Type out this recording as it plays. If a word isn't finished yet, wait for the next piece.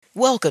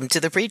Welcome to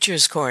the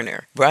Preacher's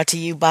Corner, brought to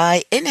you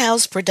by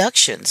In-House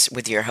Productions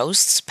with your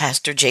hosts,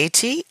 Pastor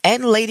JT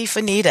and Lady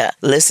Fanita.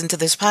 Listen to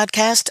this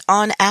podcast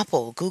on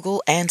Apple,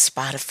 Google, and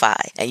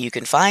Spotify. And you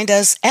can find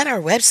us at our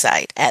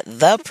website at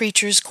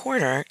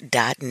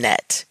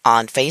thepreacherscorner.net,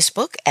 on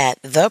Facebook at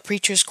The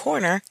Preacher's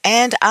Corner,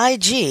 and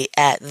IG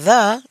at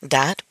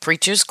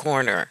the.preachers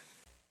corner.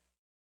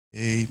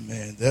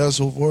 Amen. There's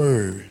a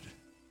word.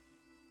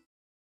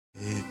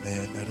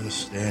 Amen. Let us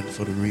stand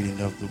for the reading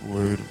of the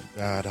word of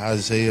God.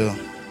 Isaiah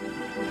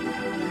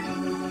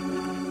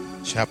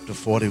chapter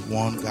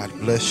 41. God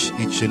bless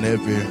each and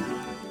every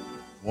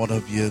one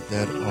of you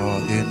that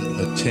are in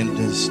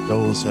attendance,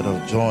 those that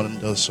have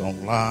joined us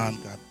online.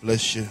 God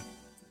bless you.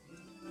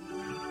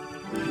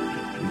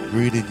 We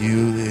greeted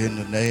you in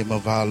the name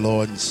of our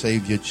Lord and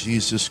Savior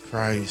Jesus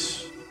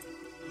Christ.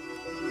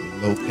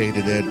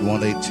 Located at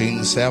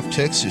 118 South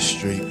Texas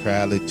Street,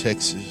 Crowley,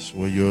 Texas,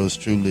 where yours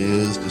truly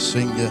is, the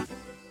senior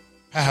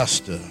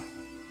pastor.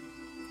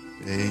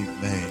 Amen,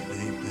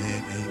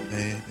 amen,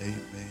 amen,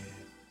 amen.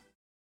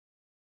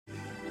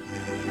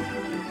 Amen.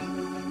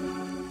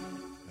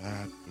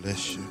 God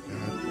bless you,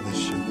 God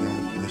bless you,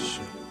 God bless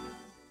you.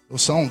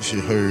 Those songs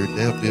you heard,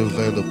 they'll be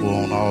available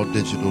on all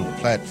digital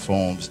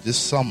platforms this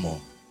summer.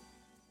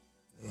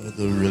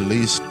 The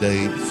release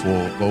date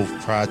for both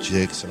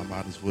projects, and I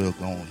might as well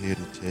go on here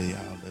to tell you,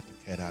 I'll let the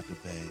cat out the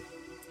bag.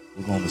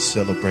 We're going to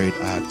celebrate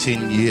our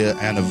 10-year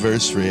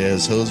anniversary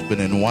as husband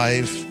and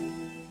wife,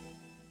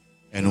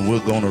 and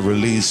we're going to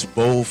release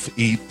both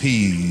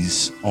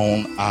EPs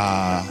on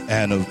our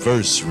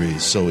anniversary,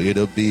 so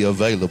it'll be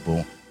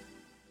available.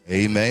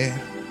 Amen.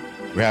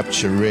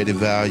 Rapture Ready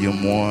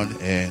Volume 1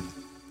 and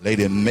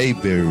Lady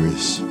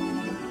Mayberry's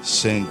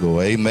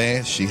single.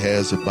 Amen. She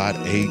has about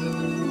 8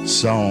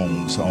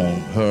 songs on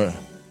her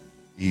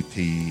EP.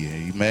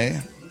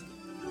 Amen.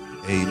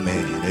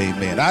 Amen.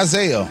 Amen.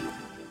 Isaiah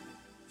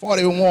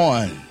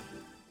 41. I'll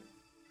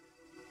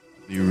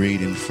be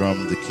reading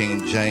from the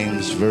King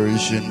James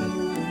Version.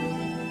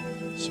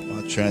 So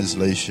my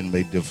translation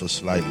may differ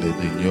slightly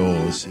than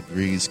yours. It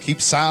reads,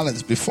 "Keep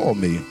silence before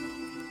me,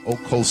 O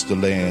coastal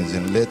lands,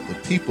 and let the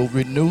people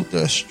renew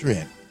their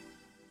strength.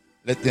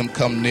 Let them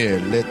come near,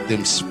 let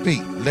them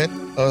speak. Let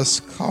us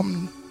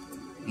come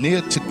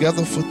near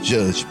together for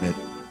judgment.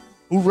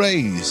 Who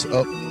raised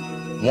up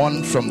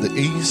one from the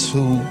east,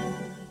 who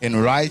in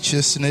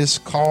righteousness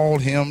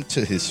called him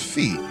to his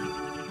feet,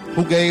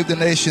 who gave the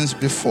nations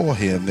before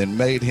him and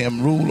made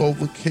him rule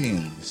over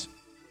kings,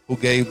 who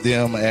gave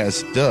them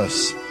as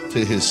dust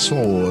to his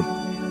sword,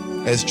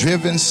 as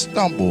driven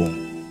stubble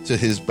to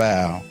his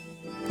bow,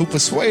 who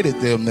persuaded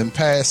them and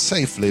passed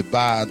safely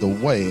by the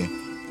way,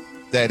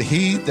 that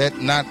he that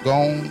not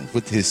gone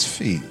with his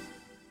feet,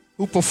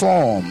 who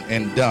performed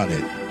and done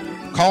it,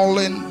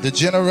 calling the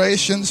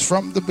generations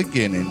from the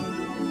beginning.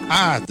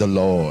 I, the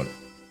Lord,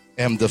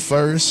 am the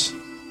first,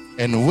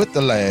 and with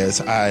the last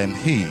I am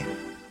he.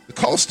 The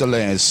coastal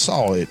lands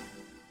saw it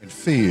and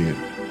feared.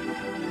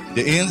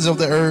 The ends of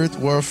the earth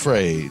were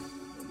afraid.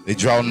 They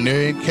drew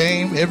near and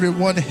came,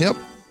 everyone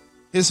helped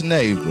his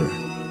neighbor,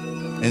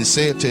 and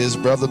said to his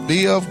brother,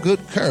 Be of good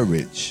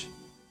courage.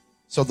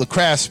 So the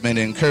craftsman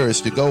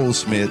encouraged the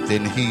goldsmith,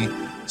 and he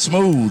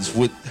smooths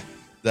with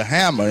the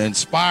hammer,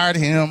 inspired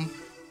him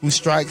who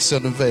strikes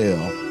on the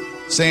veil,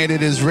 saying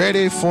it is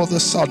ready for the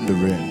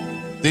sundering.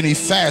 Then he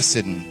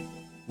fastened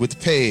with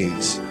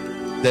pegs,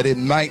 that it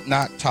might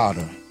not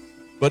totter.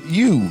 But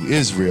you,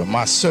 Israel,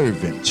 my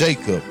servant,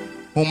 Jacob,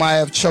 whom I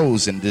have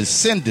chosen,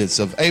 descendants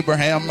of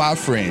Abraham, my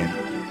friend,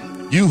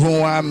 you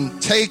whom I'm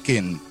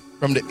taken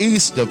from the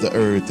east of the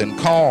earth and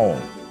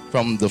called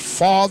from the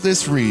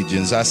farthest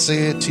regions, I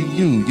said to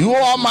you, you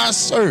are my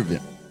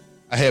servant.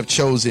 I have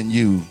chosen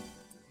you,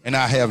 and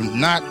I have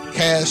not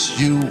cast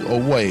you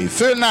away.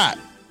 Fear not,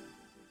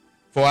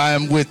 for I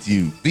am with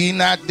you. Be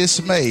not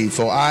dismayed,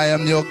 for I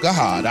am your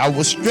God. I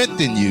will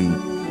strengthen you.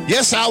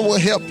 Yes, I will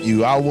help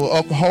you. I will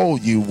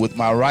uphold you with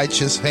my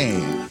righteous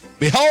hand.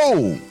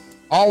 Behold,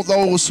 all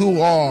those who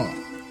are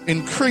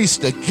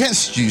increased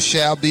against you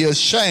shall be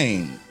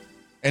ashamed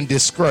and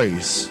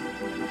disgraced.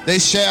 They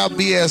shall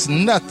be as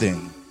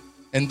nothing,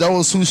 and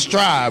those who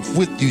strive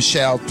with you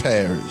shall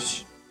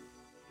perish.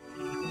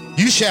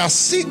 You shall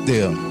seek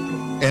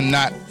them and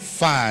not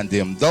find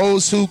them.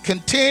 Those who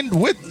contend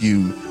with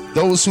you,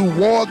 those who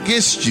war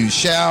against you,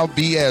 shall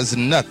be as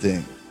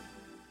nothing,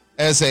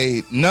 as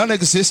a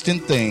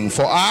non-existent thing.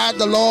 For I,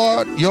 the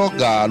Lord your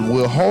God,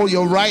 will hold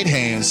your right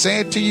hand,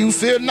 saying to you,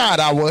 Fear not,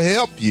 I will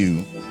help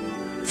you.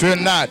 Fear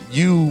not,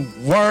 you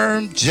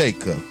worm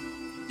Jacob.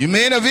 You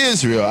men of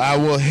Israel, I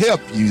will help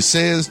you,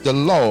 says the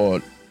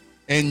Lord,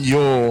 and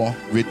your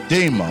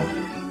Redeemer,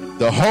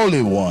 the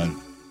Holy One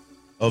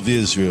of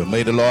Israel.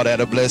 May the Lord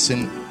add a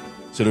blessing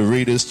to the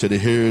readers, to the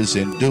hearers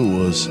and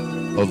doers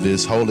of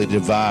this holy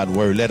divine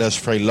word. Let us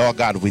pray. Lord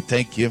God, we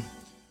thank you.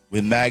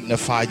 We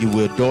magnify you.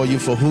 We adore you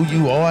for who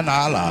you are in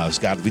our lives.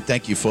 God, we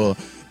thank you for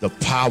the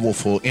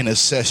powerful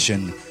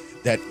intercession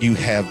that you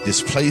have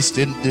displaced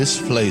in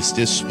this place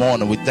this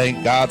morning. We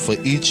thank God for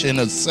each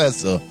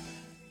intercessor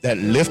that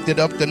lifted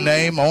up the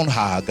name on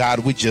high. God,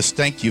 we just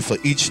thank you for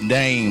each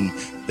name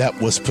that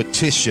was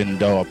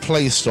petitioned or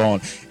placed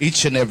on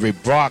each and every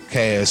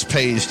broadcast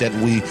page that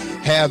we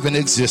have in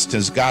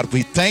existence. God,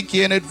 we thank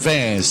you in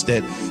advance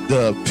that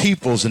the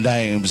people's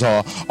names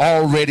are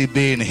already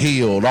being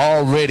healed,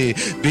 already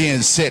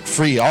being set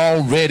free,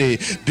 already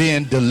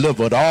being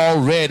delivered,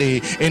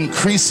 already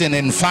increasing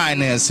in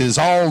finances,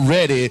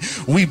 already.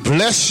 We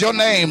bless your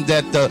name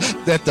that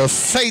the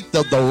faith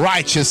of the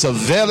righteous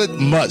availeth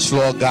much,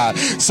 Lord God.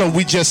 So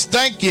we just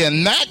thank you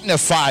and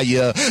magnify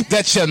you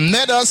that you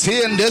met us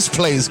here in this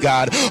place,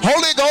 God.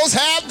 Holy Ghost,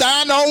 have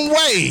thine own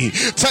way.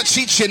 Touch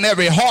each and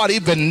every heart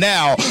even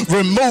now.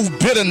 Remove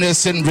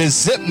bitterness and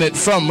resentment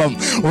from them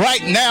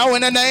right now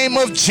in the name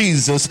of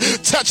Jesus.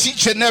 Touch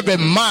each and every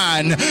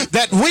mind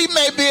that we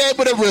may be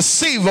able to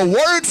receive a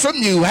word from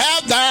you.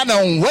 Have thine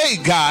own way,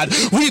 God.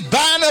 We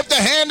bind up the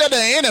hand of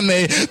the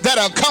enemy that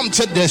are come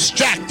to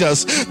distract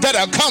us, that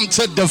are come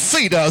to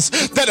defeat us,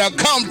 that are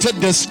come to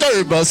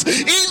disturb us,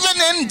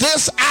 even in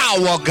this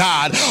hour,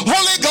 God.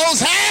 Holy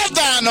Ghost, have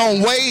thine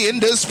own way in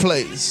this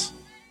place.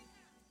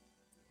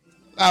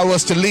 Allow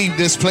us to leave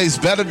this place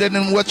better than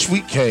in which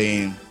we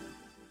came.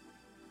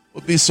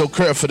 We'll be so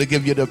careful to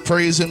give you the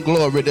praise and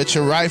glory that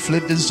you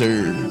rightfully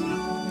deserve.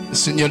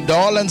 It's in your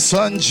darling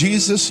son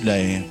Jesus'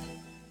 name,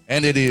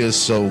 and it is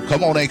so.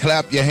 Come on and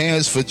clap your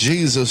hands for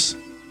Jesus.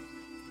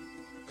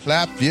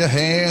 Clap your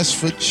hands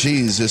for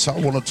Jesus. I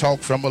want to talk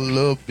from a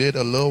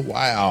little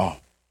while.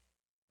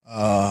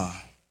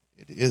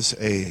 It is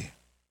a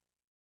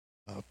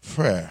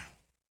prayer.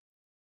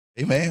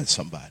 Amen,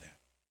 somebody.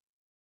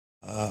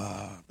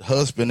 The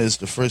husband is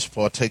the first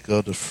partaker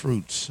of the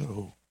fruit,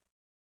 so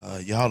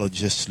y'all are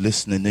just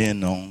listening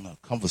in on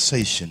a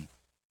conversation.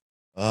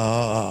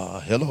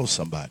 Hello,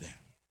 somebody.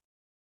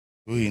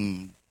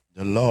 Between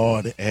the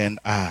Lord and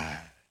I.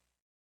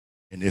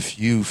 And if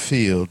you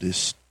feel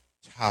this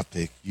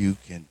topic, you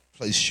can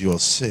place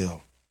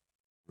yourself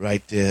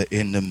right there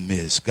in the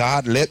midst.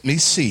 God, let me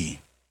see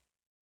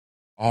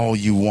all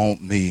you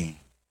want me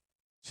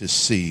to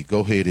see. Go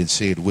ahead and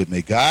say it with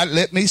me. God,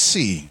 let me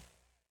see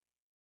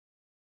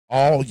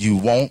all you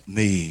want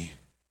me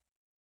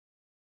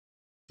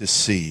to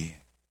see.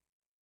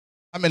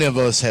 How many of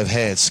us have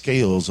had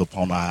scales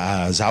upon our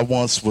eyes? I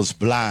once was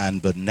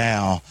blind, but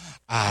now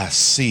I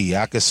see.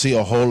 I could see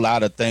a whole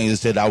lot of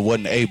things that I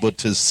wasn't able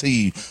to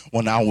see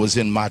when I was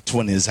in my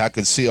 20s. I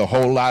could see a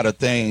whole lot of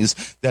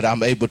things that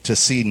I'm able to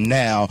see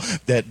now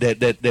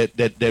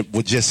that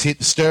would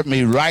just stare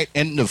me right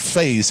in the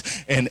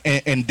face and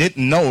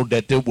didn't know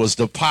that it was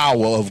the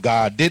power of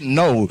God, didn't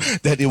know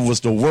that it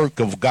was the work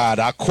of God.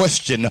 I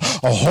question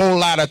a whole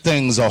lot of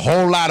things. A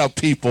whole lot of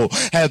people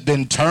have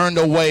been turned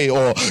away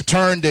or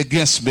turned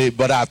against me,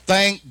 but I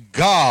thank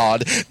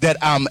God that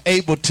I'm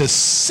able to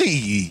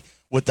see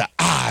with the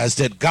eyes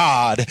that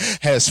God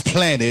has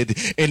planted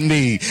in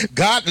me.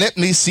 God, let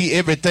me see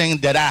everything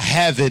that I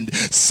haven't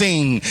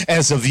seen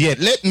as of yet.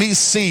 Let me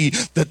see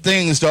the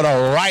things that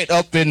are right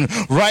up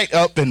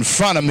in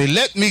front of me.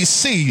 Let me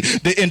see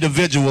the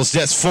individuals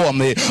that's for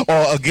me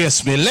or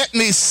against me. Let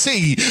me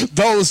see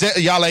those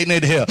that y'all ain't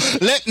in here.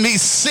 Let me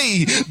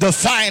see the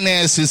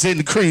finances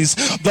increase,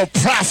 the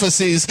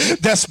prophecies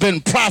that's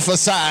been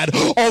prophesied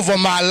over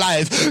my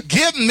life.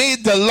 Give me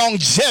the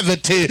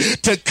longevity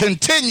to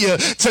continue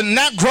to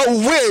not grow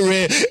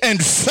weary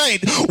and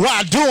faint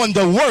while doing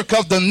the work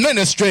of the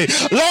ministry.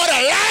 Lord,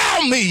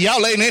 allow me,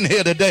 y'all ain't in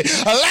here today,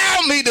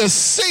 allow me to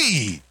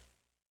see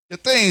the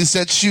things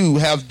that you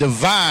have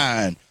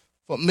divined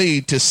for me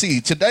to see.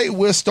 Today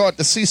we'll start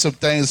to see some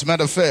things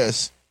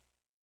manifest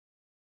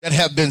that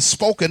have been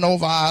spoken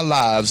over our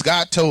lives.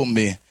 God told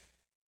me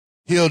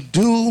he'll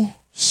do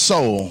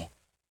so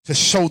to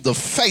show the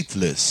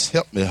faithless,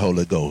 help me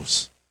Holy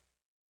Ghost,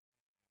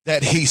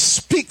 that he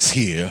speaks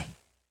here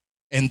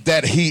and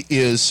that he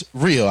is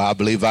real. I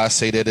believe I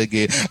say that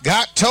again.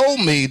 God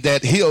told me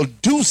that he'll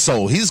do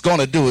so. He's going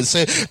to do it.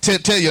 Say,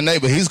 tell your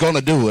neighbor, he's going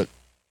to do it.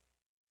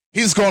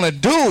 He's going to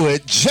do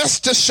it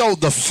just to show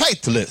the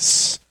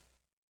faithless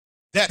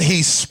that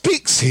he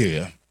speaks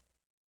here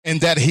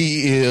and that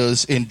he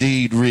is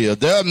indeed real.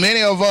 There are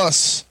many of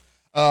us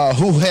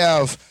who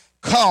have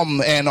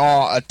come and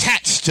are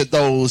attached to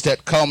those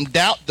that come,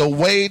 doubt the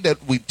way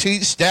that we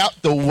teach, doubt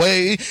the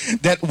way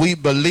that we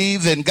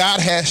believe, and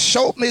God has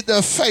showed me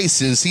their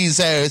faces. He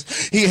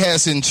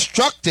has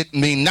instructed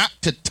me not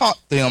to taunt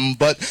them,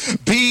 but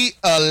be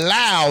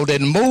allowed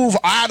and move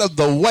out of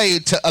the way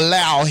to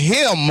allow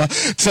him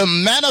to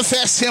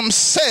manifest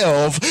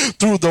himself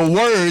through the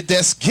word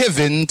that's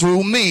given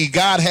through me.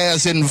 God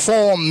has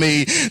informed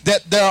me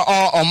that there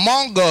are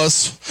among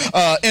us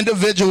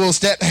individuals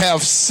that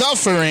have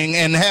suffering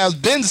and have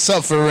been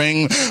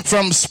suffering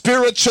from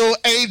spiritual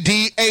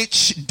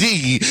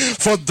ADHD.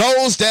 For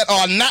those that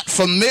are not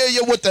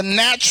familiar with the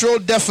natural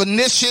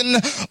definition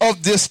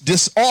of this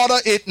disorder,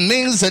 it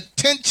means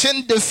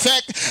attention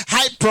defect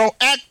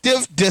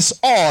hyperactive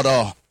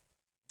disorder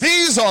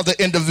These are the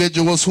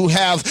individuals who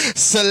have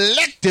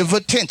selective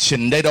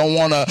attention. They don't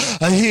want to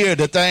hear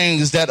the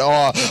things that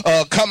are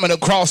coming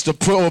across the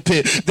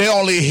pulpit. They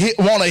only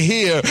want to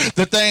hear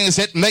the things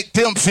that make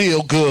them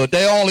feel good.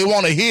 They only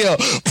want to hear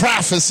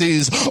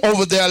prophecies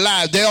over their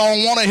lives. They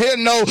don't want to hear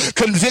no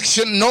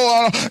conviction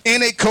nor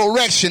any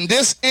correction.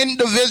 This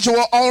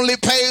individual only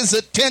pays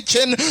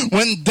attention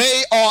when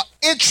they are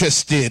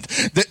interested.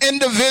 The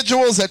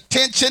individual's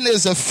attention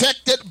is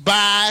affected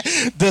by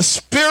the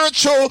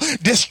spiritual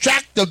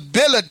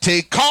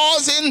distractibility,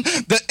 causing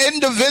the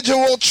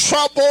individual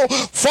trouble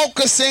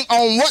focusing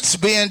on what's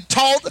being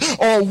taught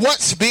or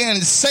what's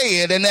being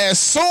said. And as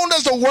soon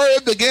as the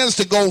word begins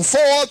to go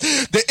forth,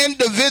 the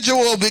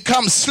individual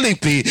becomes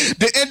sleepy.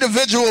 The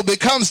individual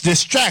becomes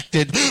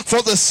distracted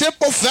for the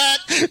simple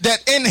fact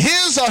that in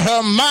his or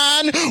her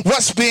mind,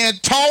 what's being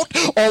taught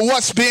or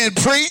what's being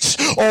preached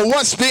or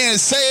what's being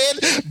said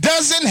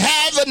doesn't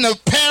have an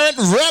apparent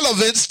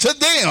relevance to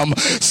them.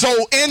 So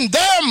in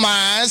their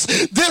minds,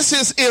 this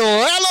is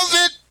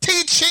irrelevant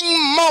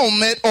teaching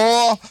moment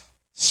or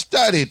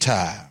study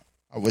time.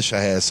 I wish I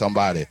had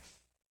somebody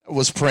that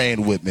was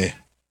praying with me.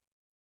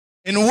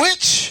 In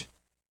which,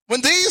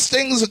 when these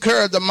things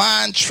occur, the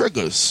mind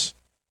triggers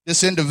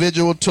this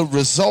individual to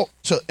result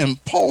to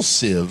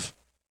impulsive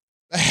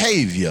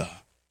behavior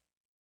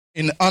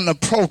in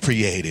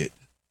unappropriated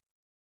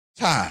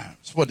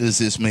times. What does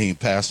this mean,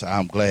 Pastor?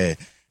 I'm glad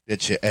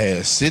that you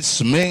asked.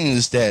 It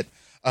means that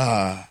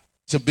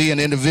to be an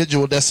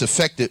individual that's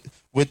affected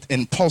with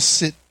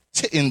impulsivity,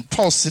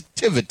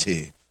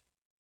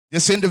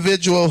 this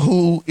individual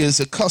who is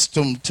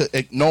accustomed to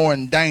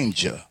ignoring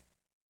danger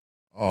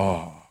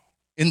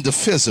in the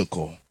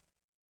physical,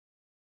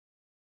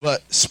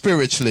 but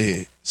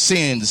spiritually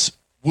sins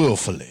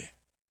willfully.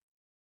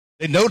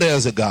 They know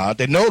there's a God.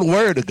 They know the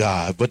word of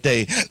God, but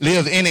they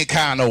live any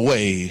kind of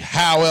way,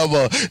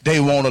 however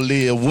they want to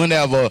live,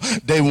 whenever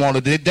they want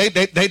to.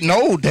 They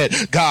know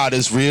that God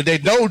is real. They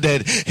know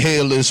that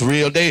hell is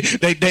real. They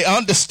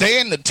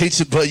understand the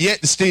teaching, but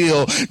yet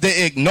still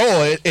they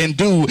ignore it and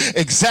do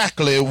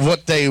exactly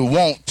what they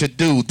want to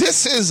do.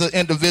 This is an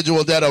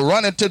individual that are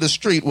running to the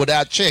street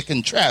without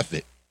checking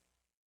traffic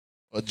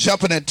or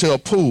jumping into a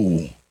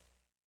pool,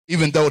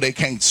 even though they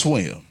can't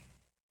swim.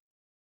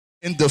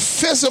 In the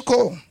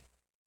physical,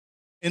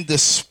 in the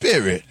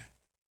spirit,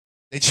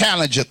 they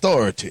challenge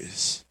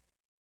authorities,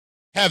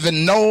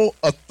 having no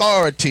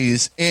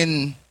authorities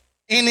in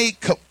any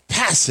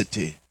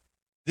capacity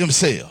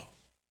themselves.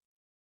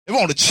 They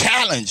want to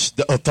challenge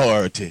the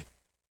authority,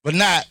 but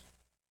not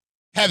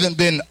having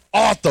been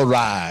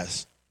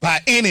authorized by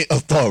any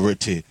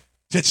authority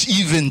to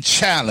even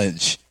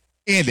challenge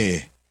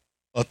any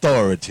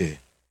authority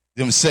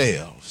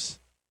themselves.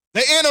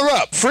 They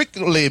interrupt,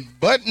 frequently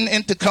butting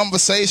into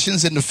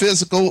conversations in the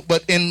physical,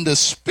 but in the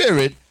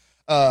spirit,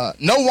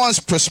 no one's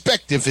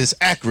perspective is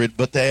accurate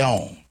but their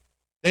own.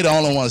 They're the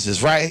only ones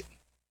that's right.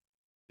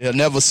 They'll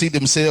never see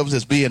themselves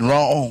as being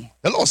wrong.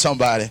 Hello,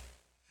 somebody.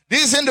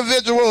 These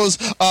individuals,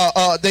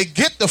 they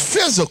get the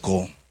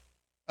physical.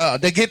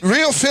 They get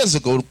real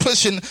physical,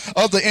 pushing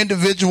other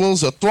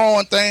individuals or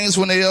throwing things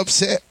when they're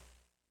upset.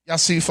 Y'all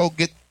see folk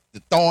get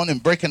the throwing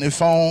and breaking their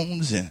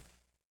phones and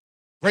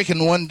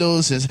breaking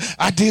windows. And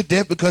I did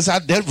that because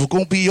that was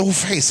going to be your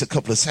face a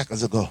couple of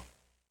seconds ago.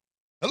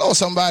 Hello,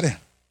 somebody.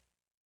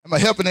 Am I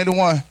helping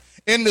anyone?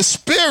 In the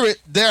spirit,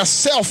 they're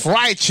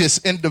self-righteous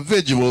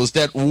individuals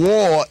that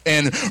war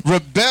and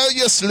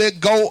rebelliously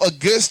go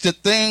against the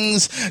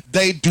things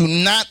they do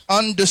not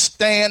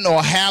understand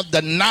or have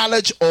the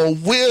knowledge or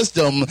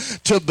wisdom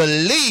to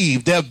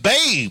believe. They're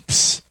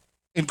babes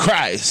in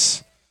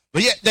Christ.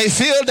 But yet they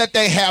feel that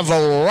they have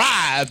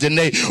arrived and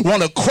they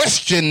want to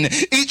question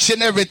each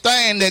and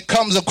everything that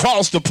comes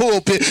across the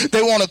pulpit.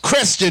 They want to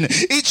question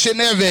each and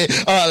every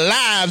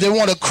live. They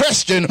want to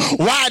question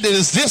why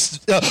is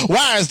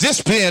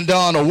this being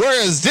done, or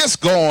where is this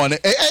going?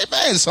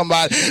 Amen,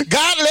 somebody.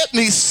 God, let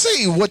me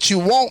see what you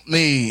want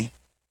me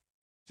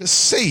to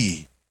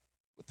see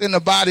within the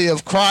body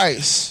of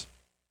Christ.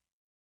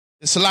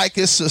 It's like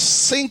it's a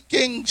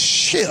sinking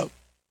ship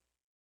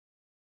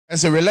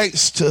as it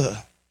relates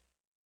to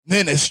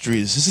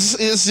ministries.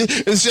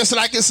 It's just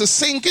like it's a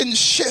sinking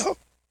ship.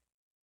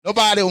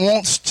 Nobody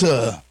wants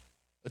to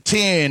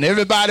attend.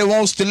 Everybody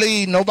wants to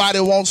lead.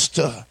 Nobody wants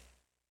to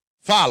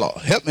follow.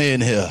 Help me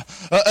in here.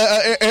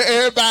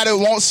 Everybody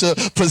wants a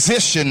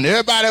position.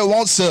 Everybody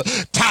wants a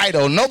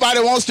title.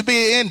 Nobody wants to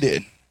be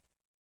ended.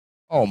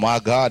 Oh my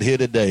God, here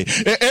today.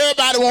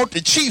 Everybody wants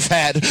the chief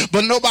hat,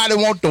 but nobody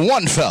wants the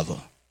one feather.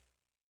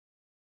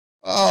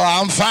 Oh,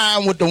 I'm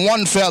fine with the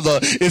one feather.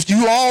 If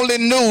you only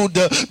knew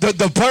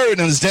the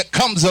burdens that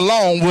comes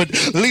along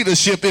with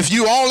leadership, if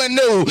you only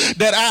knew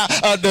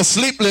that the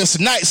sleepless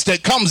nights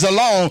that comes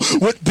along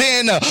with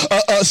being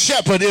a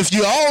shepherd, if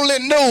you only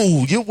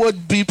knew, you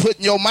would be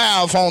putting your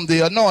mouth on the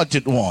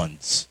anointed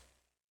ones.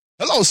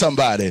 Hello,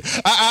 somebody.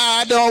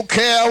 I don't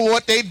care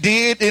what they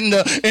did in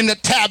the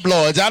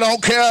tabloids. I don't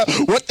care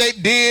what they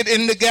did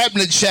in the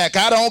gambling shack.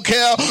 I don't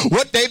care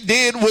what they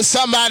did with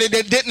somebody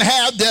that didn't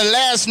have their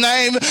last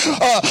name.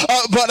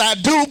 But I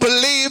do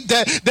believe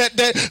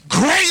that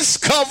grace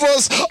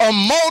covers a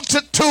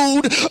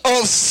multitude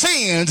of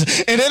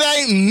sins, and it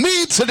ain't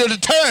me to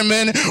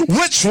determine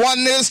which one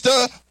is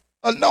the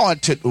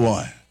anointed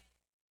one.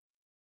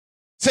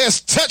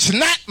 Says, touch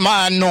not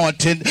my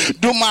anointed,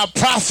 do my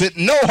prophet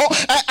no harm.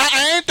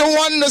 I ain't the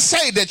one to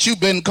say that you've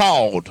been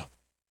called.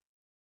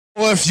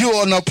 Or if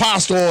you're an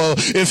apostle, or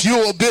if you're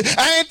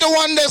I ain't the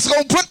one that's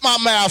going to put my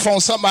mouth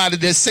on somebody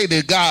that say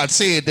that God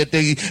said that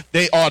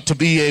they ought to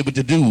be able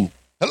to do.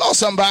 Hello,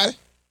 somebody.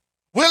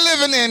 We're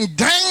living in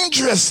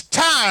dangerous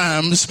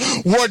times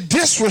where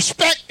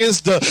disrespect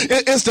is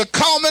the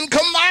common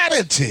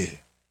commodity.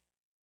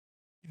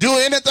 Do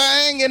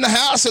anything in the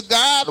house of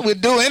God. We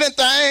do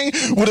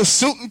anything with a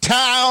suit and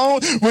tie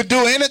on. We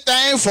do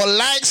anything for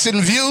likes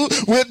and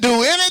views. We'll do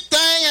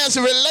anything as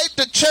it relates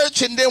to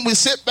church, and then we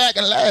sit back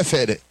and laugh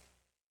at it.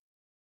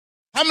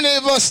 How many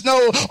of us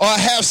know or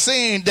have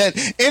seen that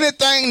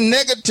anything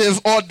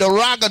negative or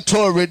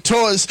derogatory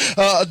towards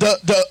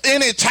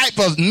any type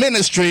of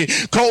ministry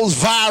goes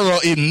viral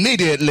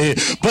immediately?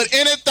 But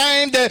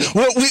anything that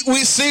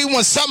we see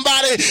when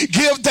somebody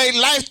gives their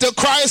life to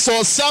Christ,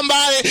 or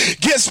somebody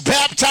gets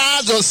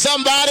baptized, or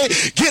somebody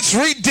gets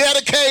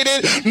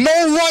rededicated,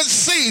 no one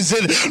sees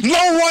it,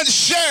 no one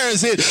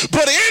shares it.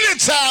 But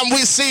anytime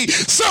we see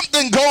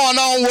something going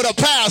on with a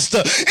pastor,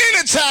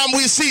 anytime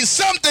we see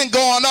something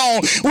going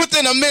on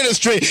within a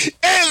ministry,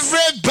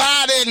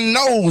 everybody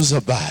knows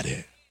about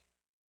it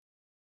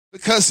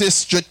because it's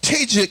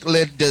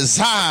strategically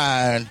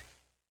designed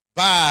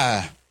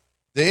by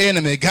the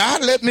enemy.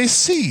 God, let me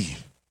see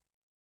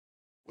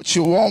what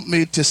you want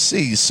me to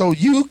see, so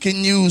you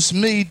can use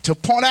me to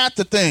point out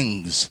the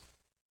things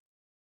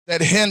that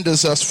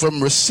hinders us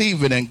from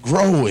receiving and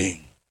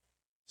growing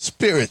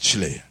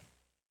spiritually.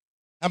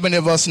 How many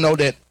of us know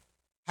that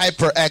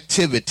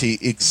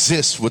hyperactivity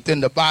exists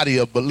within the body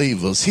of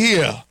believers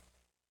here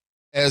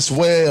as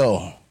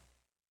well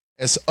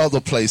as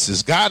other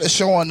places? God is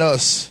showing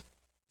us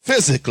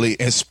physically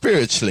and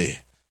spiritually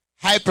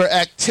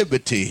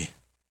hyperactivity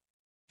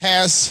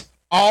has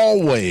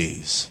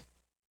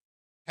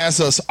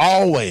us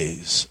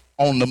always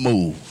on the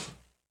move.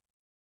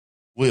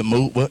 We'll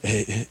move.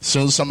 As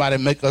soon as somebody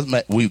make us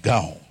mad, we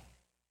gone.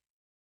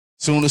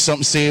 As soon as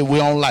something said we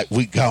don't like,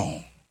 we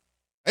gone.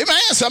 Amen,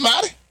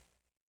 somebody.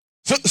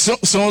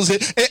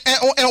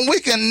 And we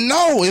can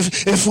know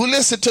if we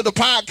listen to the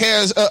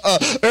podcast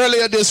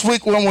earlier this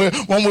week when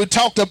we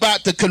talked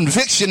about the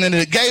conviction, and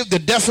it gave the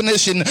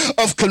definition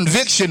of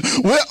conviction,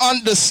 we'll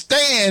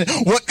understand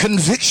what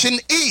conviction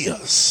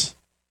is.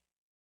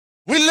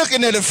 We're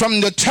looking at it from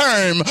the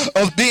term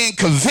of being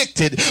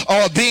convicted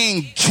or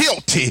being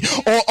guilty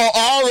or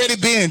already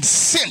being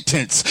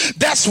sentenced.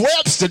 That's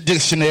Webster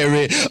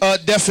dictionary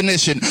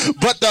definition.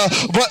 But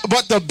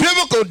the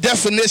biblical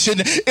definition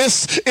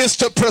is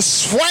to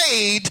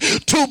persuade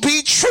to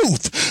be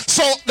truth.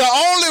 So the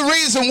only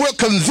reason we're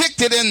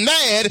convicted and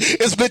mad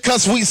is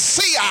because we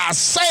see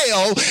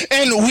ourselves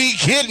and we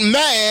get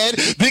mad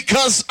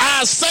because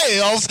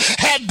ourselves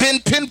have been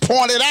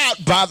pinpointed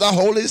out by the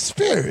Holy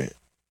Spirit.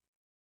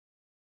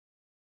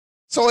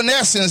 So in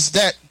essence,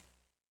 that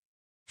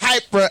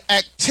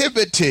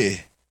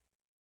hyperactivity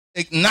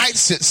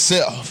ignites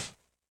itself.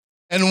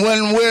 And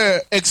when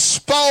we're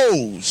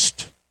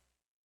exposed,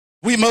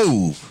 we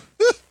move.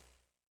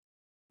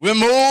 We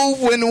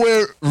move when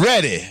we're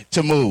ready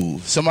to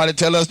move. Somebody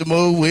tell us to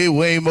move, we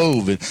ain't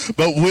moving.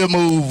 But we'll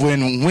move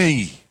when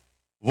we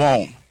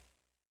want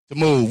to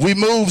move. We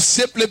move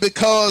simply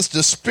because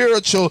the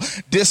spiritual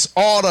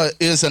disorder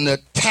is an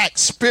attack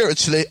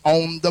spiritually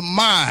on the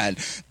mind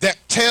that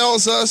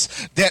tells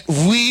us that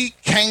we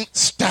can't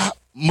stop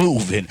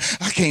moving.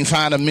 I can't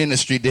find a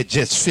ministry that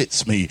just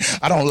fits me.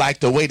 I don't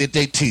like the way that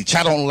they teach.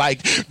 I don't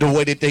like the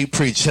way that they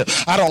preach.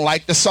 I don't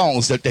like the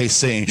songs that they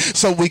sing.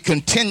 So we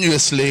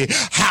continuously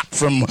hop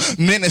from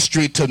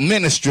ministry to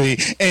ministry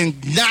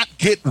and not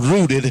get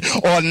rooted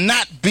or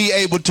not be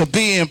able to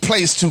be in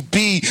place to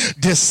be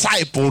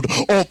discipled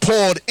or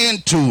poured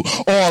into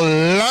or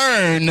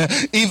learn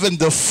even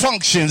the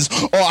functions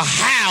or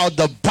how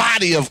the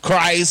body of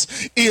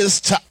Christ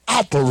is to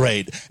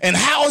operate. And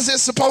how is it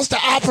supposed to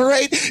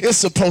operate?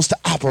 It's supposed to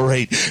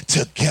operate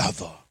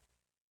together.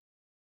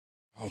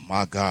 Oh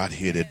my God,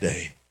 here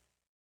today.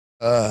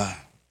 We're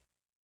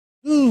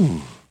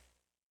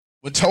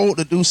told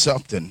to do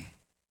something.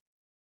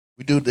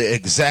 We do the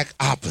exact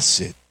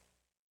opposite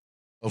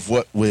of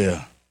what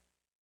we're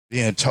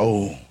being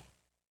told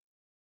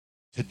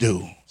to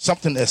do.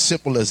 Something as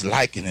simple as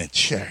liking and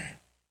sharing.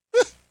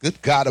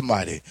 Good God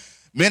Almighty.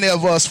 Many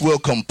of us will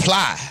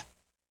comply,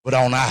 but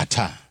on our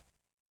time.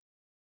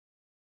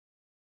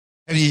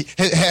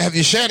 Have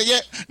you shared it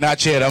yet?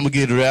 Not yet. I'm going to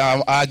get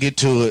around. I'll get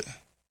to it.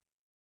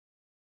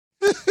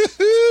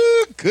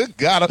 Good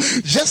God.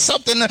 Just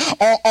something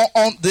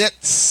on that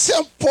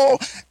simple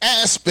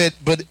aspect,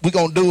 but we're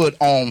going to do it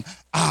on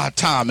our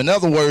time. In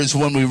other words,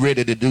 when we're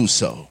ready to do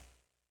so.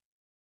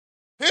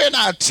 Here in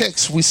our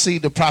text, we see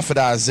the prophet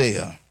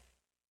Isaiah.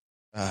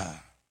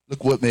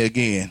 Look with me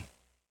again.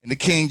 In the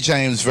King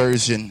James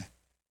Version,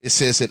 it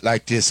says it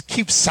like this: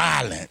 keep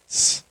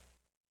silence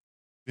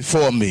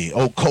before me,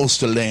 O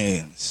coastal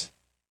lands.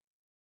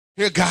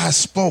 Here God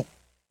spoke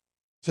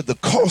to the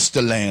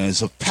coastal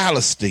lands of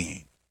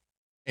Palestine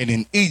and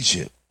in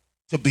Egypt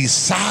to be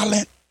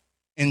silent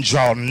and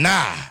draw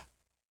nigh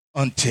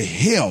unto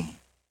him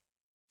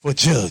for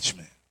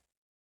judgment.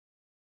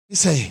 He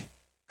say,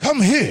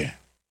 come here,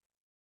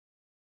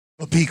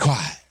 but be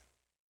quiet.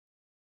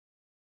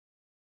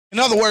 In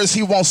other words,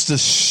 he wants to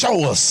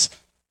show us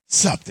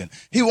something.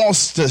 He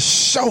wants to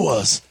show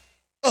us.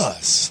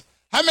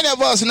 How many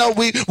of us know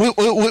we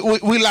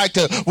like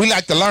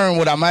to learn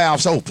with our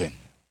mouths open?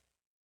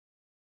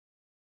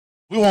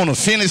 We want to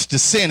finish the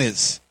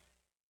sentence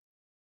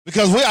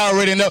because we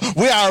already know,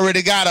 we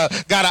already got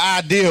an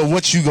idea of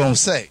what you're gonna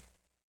say.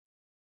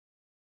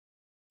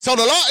 So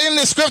the Lord in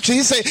the scripture,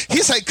 he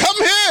say, come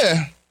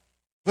here,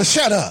 but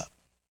shut up.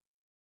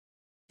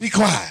 Be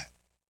quiet.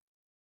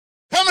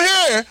 Come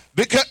here,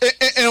 because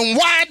and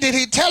why did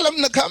he tell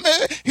him to come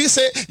here? He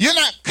said, you're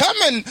not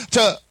coming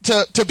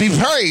to be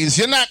praised.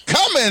 You're not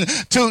coming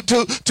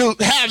to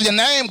have your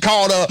name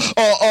called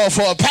or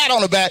for a pat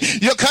on the back.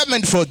 You're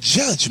coming for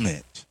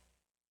judgment.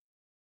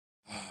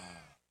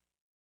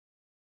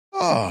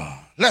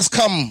 Let's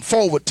come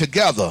forward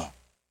together.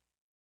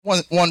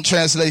 One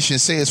translation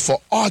says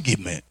for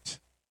argument.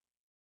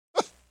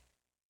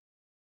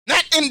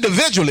 Not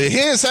individually. He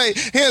didn't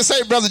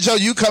say, Brother Joe,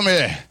 you come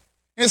here.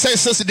 He didn't say,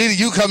 Sister Didi,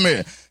 you come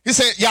here. He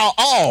said, y'all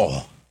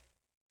all.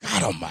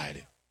 God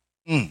Almighty.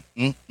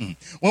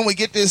 When we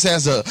get this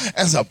as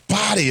a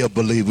body of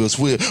believers,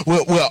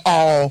 we'll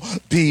all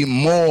be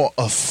more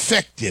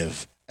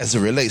effective as it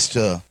relates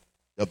to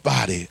the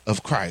body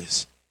of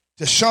Christ.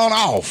 To shun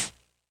off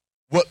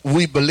what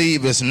we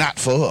believe is not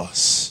for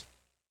us.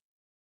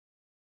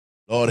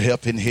 Lord,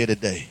 help in here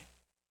today.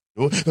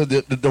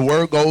 The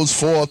word goes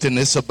forth and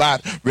it's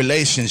about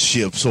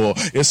relationships, or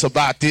it's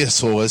about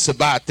this, or it's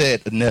about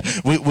that. And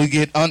we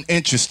get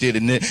uninterested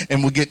in it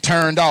and we get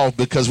turned off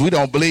because we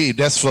don't believe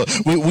that's for.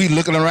 We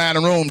looking around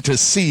the room to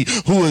see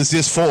who is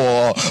this for,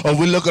 or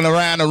we looking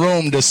around the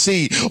room to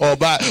see or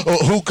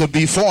who could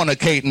be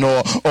fornicating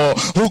or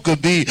who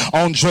could be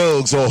on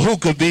drugs or who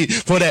could be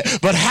for that.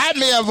 But how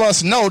many of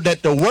us know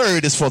that the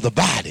word is for the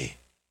body?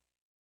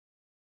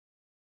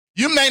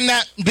 You may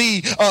not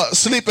be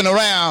sleeping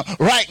around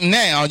right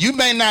now. You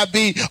may not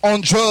be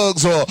on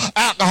drugs or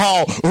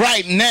alcohol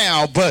right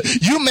now, but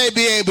you may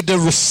be able to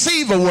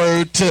receive a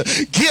word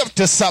to give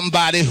to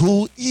somebody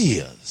who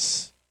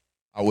is.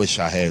 I wish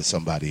I had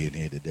somebody in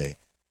here today.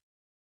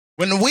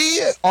 When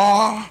we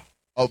are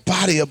a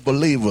body of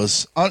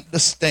believers,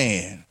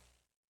 understand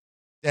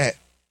that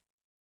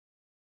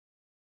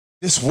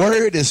this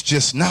word is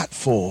just not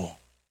for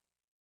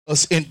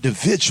us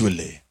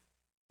individually,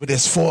 but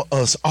it's for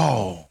us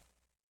all.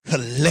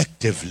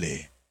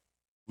 Collectively,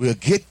 we'll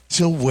get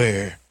to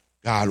where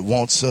God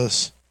wants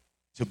us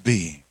to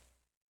be.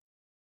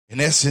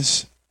 In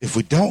essence, if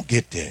we don't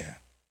get there,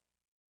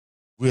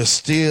 we'll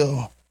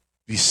still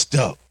be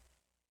stuck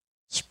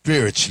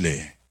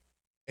spiritually,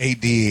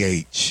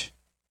 ADHD.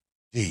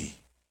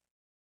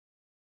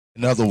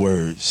 In other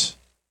words,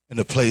 in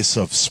the place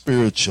of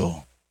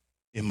spiritual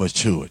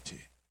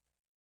immaturity.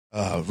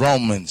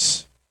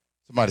 Romans,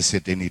 somebody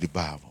said they need a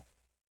Bible.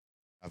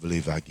 I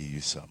believe I'll give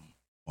you something.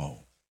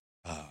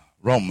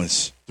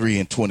 Romans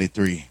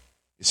 3:23,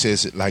 it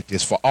says it like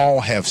this: for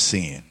all have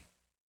sinned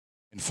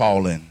and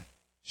fallen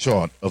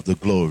short of the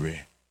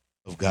glory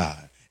of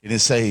God. It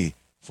didn't say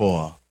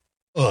for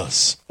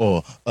us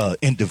or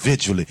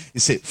individually.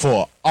 It said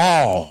for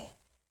all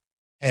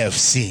have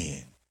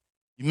sinned.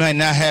 You might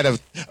not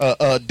have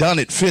done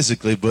it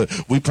physically, but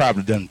we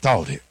probably done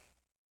thought it.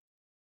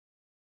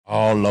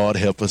 Oh, Lord,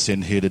 help us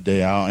in here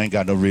today. I ain't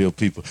got no real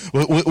people.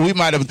 We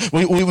might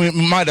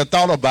have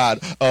thought about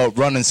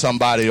running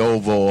somebody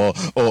over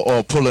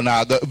or pulling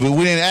out, but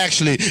we didn't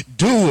actually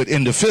do it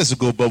in the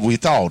physical, but we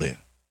thought it.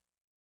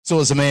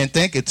 So as a man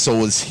thinketh,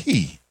 so is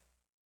he.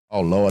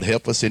 Oh, Lord,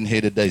 help us in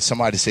here today.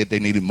 Somebody said they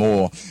needed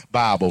more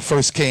Bible.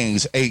 1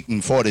 Kings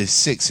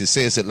 8:46, it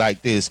says it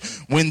like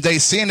this: when they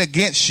sin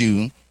against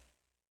you,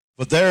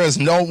 for there is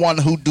no one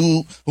who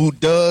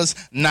does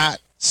not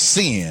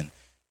sin,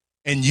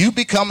 and you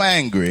become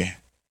angry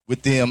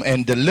with them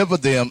and deliver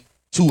them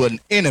to an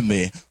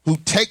enemy who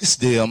takes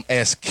them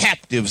as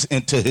captives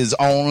into his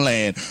own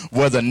land,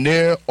 whether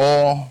near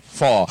or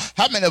far.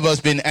 How many of us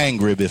been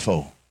angry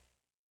before?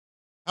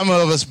 How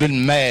many of us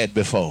been mad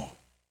before?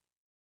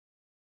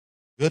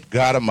 Good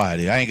God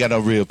Almighty, I ain't got no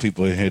real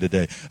people in here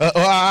today.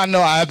 I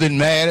know I've been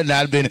mad and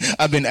I've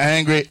been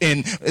angry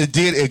and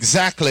did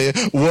exactly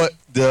what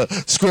the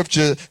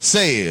scripture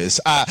says.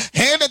 I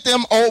handed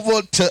them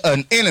over to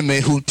an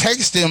enemy who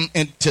takes them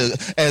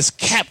as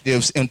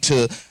captives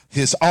into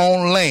his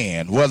own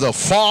land, whether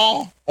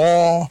far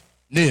or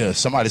near.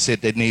 Somebody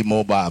said they need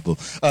more Bible.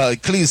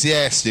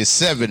 Ecclesiastes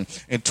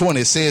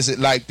 7:20 says it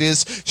like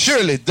this: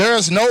 surely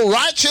there's no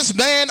righteous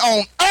man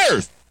on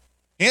earth.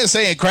 He ain't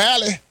saying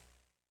Crowley.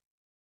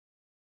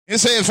 He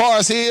ain't saying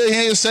Forest Hill.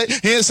 He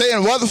ain't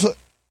saying Rutherford.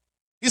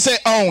 He said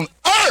on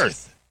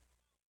earth,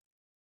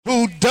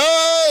 who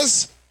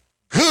does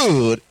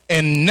good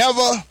and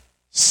never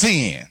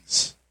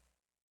sins.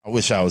 I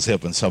wish I was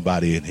helping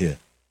somebody in here.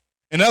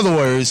 In other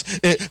words,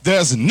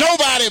 there's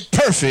nobody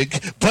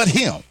perfect but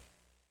him.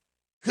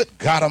 Good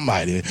God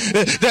Almighty.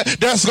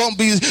 There's going to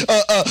be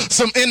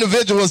some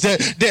individuals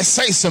that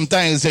say some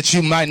things that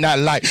you might not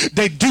like.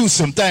 They do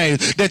some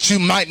things that you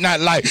might not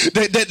like.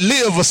 That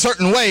live a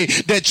certain way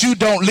that you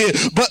don't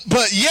live.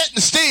 But yet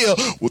and still,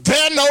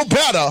 they're no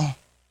better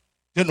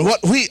than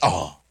what we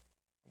are.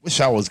 Wish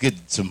I was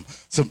getting some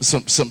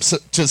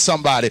to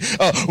somebody.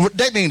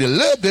 They need a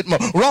little bit more.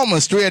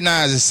 Romans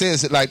 3:9, it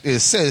says it like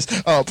this. It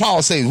says,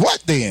 Paul says,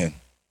 what then?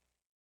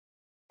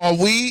 Are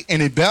we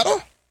any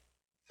better?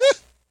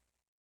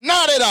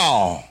 Not at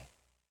all.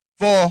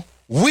 For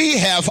we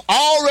have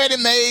already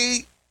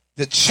made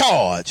the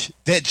charge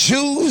that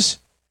Jews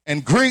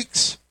and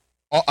Greeks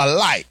are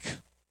alike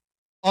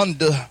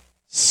under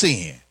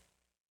sin.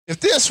 If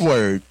this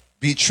word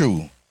be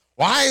true,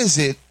 why is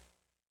it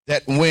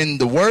that when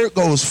the word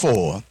goes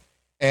forth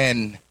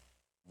and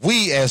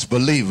we as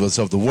believers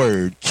of the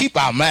word keep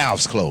our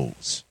mouths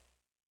closed?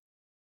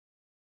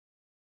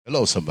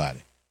 Hello,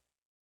 somebody.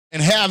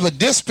 And have a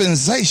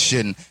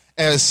dispensation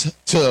as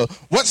to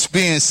what's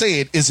being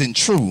said isn't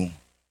true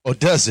or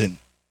doesn't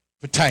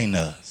pertain to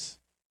us.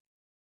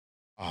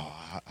 Oh,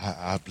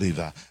 I believe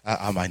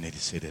I might need to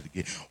say that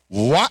again.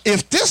 Why,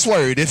 if this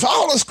word, if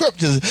all the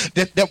scriptures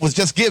that was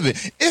just given,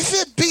 if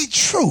it be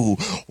true,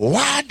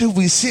 why do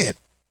we sit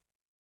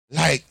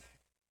like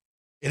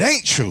it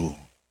ain't true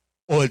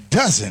or it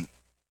doesn't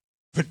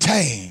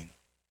pertain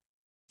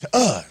to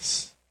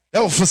us?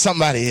 That was for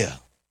somebody else.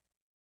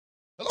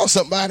 Hello,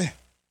 somebody.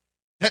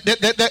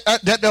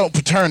 That don't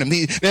pertain to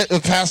me.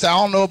 Pastor, I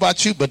don't know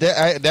about you, but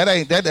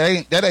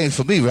that ain't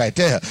for me right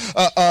there.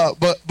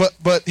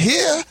 But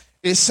here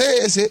it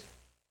says it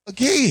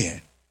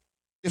again.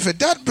 If it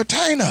doesn't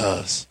pertain to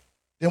us,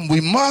 then we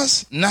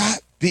must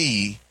not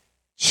be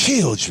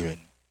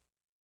children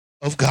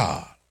of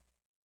God.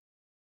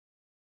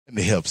 Let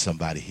me help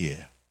somebody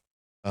here.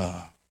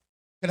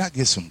 Can I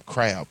get some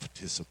crowd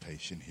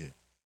participation here?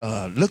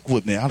 Look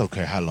with me. I don't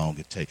care how long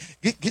it takes.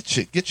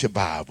 Get your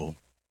Bible.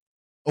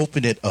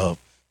 Open it up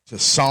to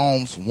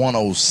Psalms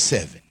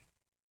 107.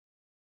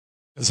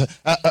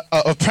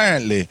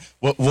 Apparently,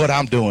 what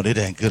I'm doing, it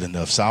ain't good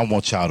enough, so I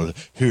want y'all to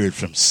hear it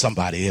from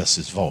somebody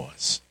else's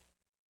voice.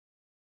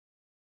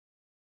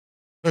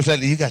 First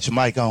lady, you got your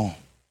mic on?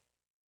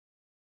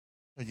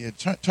 Yeah,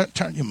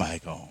 turn your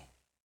mic on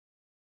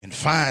and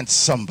find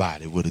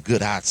somebody with a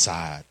good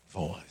outside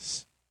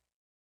voice.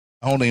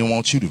 I don't even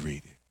want you to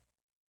read it.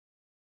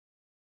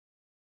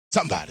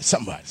 Somebody.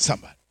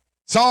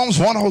 Psalms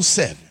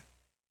 107.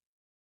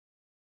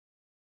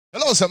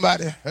 Hello,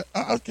 somebody.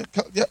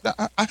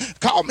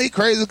 Call me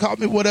crazy, call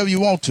me whatever you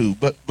want to,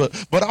 but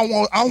I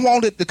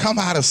want it to come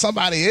out of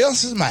somebody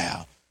else's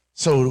mouth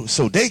so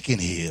they can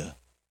hear.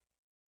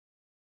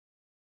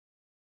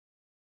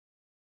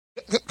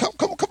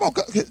 Come on,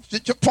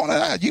 just point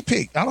it out. You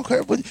pick. I don't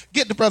care.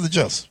 Get the Brother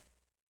Joseph.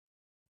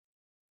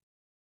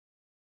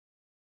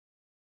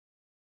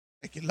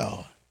 Thank you,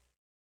 Lord.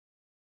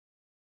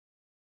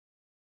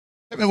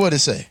 Tell me what it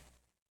say.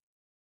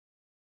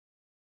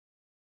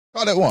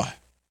 Call that one.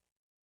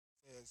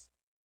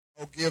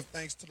 Oh, give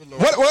thanks to the Lord.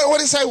 What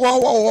did it say?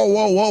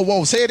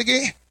 Whoa. Say it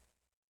again.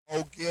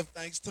 Oh, give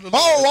thanks to the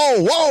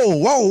Lord.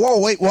 Whoa.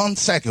 Wait 1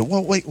 second.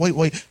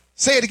 Wait.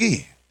 Say it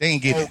again. They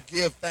ain't get it. Oh,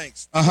 give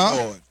thanks to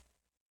the Lord.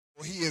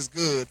 For he is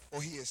good,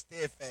 for he is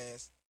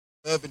steadfast.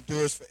 Love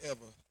endures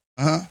forever.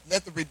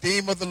 Let the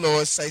Redeemer of the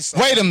Lord say so.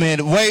 Wait a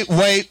minute.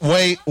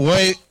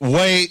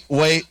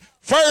 Wait.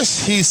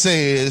 First he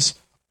says,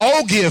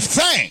 oh, give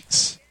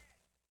thanks.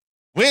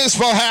 We ain't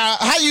supposed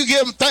how you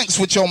give thanks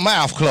with your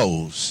mouth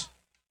closed?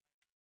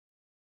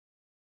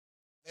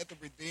 Let the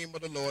Redeemer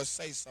of the Lord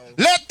say so.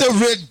 Let the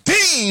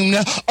redeemed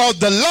of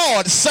the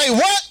Lord say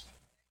what?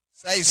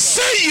 Say so.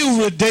 Say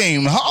you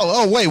redeemed.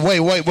 Oh, wait.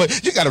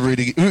 You gotta read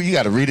it.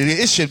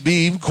 It should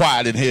be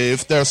quiet in here.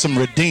 If there's some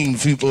redeemed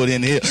people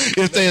in here,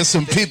 if there's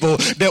some people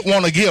that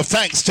want to give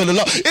thanks to the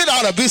Lord, it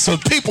ought to be some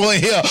people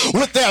in here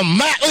with their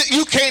mouth.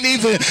 You can't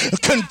even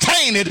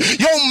contain it.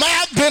 Your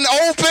mouth been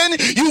open.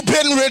 You've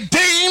been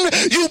redeemed.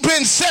 You've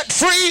been set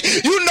free.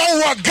 You know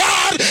where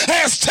God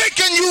has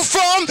taken you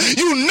from.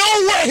 You know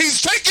where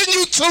he's taken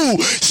you to.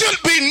 Should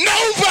be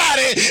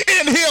nobody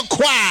in here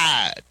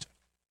quiet.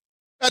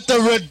 At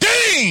the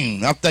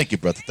redeemed. Thank you,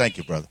 brother.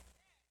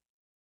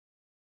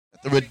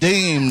 At the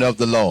redeemed of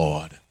the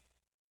Lord.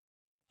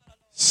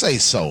 Say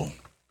so.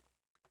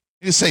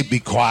 You say be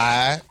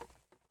quiet.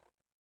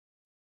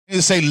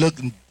 You say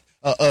looking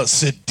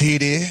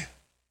sedity.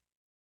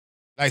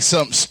 Like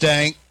something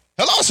stank.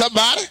 Hello,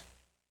 somebody.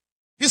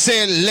 He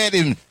said let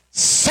him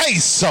say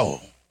so.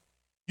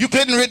 You've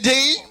been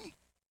redeemed.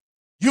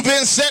 You've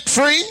been set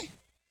free.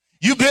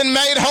 You've been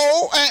made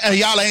whole.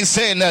 Y'all ain't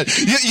saying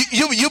nothing.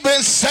 You've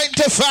been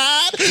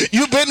sanctified.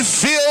 You've been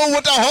filled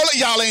with the Holy.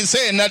 Y'all ain't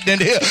saying nothing in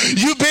here.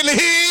 You've been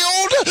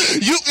healed.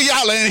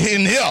 Y'all ain't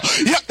in here.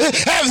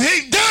 Has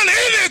he done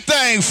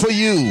anything for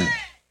you?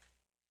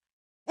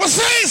 Well,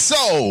 say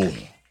so.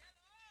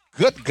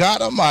 Good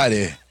God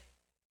Almighty.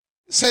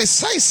 Say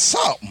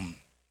something.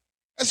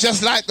 It's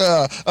just like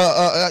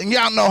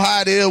y'all know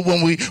how it is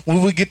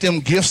when we get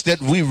them gifts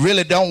that we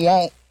really don't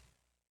want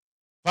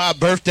for our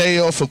birthday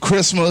or for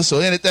Christmas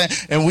or anything,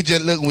 and we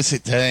just look and we say,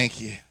 thank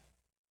you.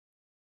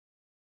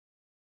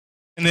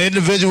 And the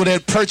individual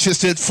that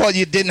purchased it for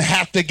you didn't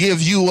have to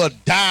give you a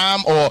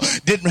dime or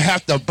didn't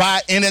have to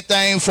buy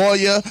anything for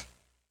you.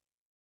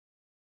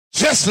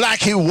 Just like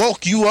he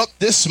woke you up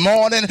this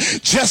morning,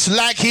 just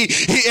like he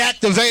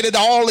activated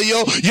all of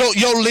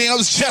your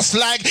limbs, just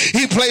like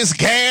he placed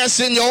gas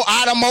in your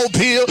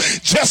automobile,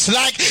 just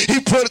like he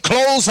put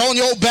clothes on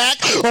your back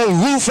or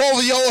roof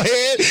over your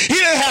head. He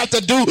didn't have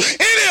to do any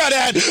of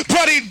that,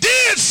 but he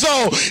did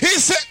so. He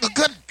said,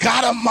 good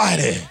God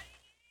Almighty,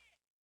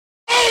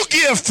 oh,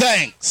 give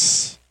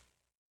thanks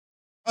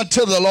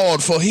unto the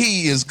Lord, for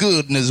he is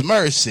good and his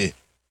mercy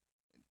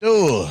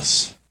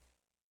endures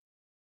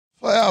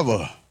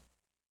forever.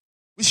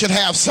 We should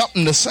have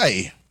something to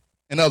say.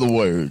 In other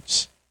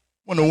words,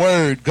 when the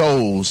word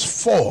goes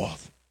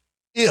forth,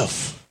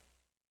 if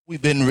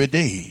we've been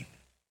redeemed.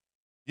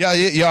 Y'all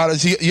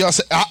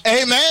say,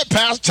 amen,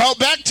 Pastor. Talk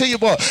back to you,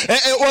 boy.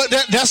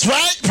 That's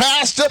right,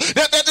 Pastor.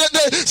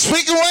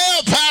 Speaking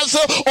well, Pastor.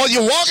 Or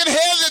you're walking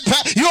heaven,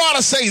 Pastor. You ought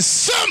to say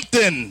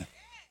something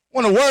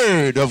when the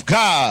word of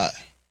God.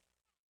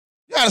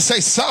 You got to say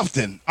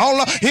something. I don't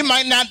know. He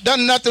might not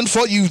done nothing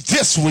for you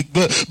this week,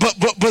 but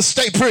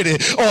stay pretty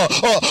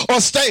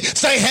or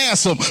stay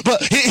handsome.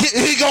 But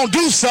he gonna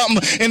do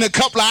something in a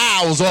couple of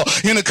hours or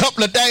in a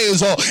couple of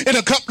days or in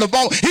a couple of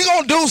months. He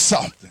gonna do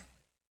something.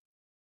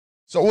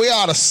 So we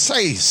ought to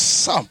say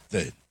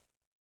something.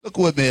 Look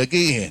with me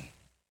again.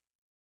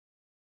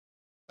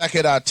 Back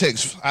at our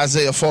text,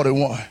 Isaiah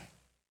 41.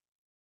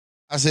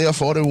 Isaiah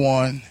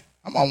 41.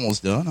 I'm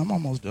almost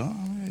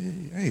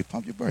done. Hey,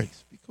 pump your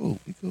brakes. Be cool.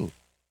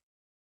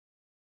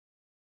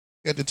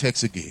 Get the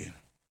text again.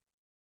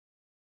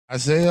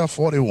 Isaiah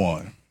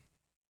 41.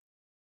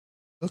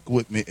 Look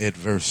with me at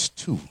verse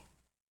 2. It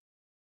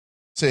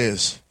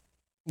says,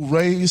 who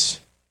raised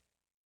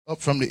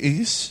up from the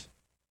east,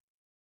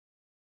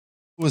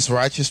 who his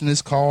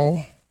righteousness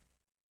called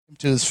him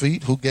to his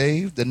feet, who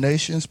gave the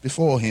nations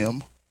before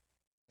him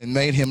and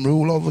made him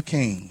rule over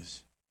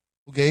kings,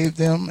 who gave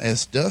them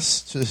as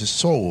dust to his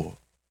sword,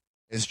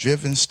 as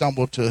driven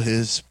stumble to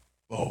his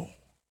bow.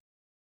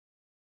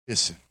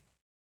 Listen.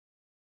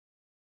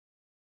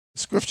 The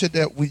scripture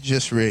that we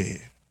just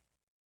read,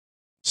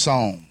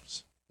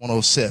 Psalms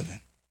 107-5.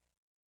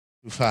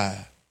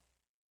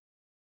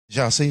 Did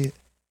y'all see it?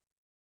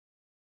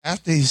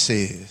 After he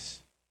says,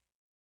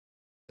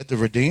 let the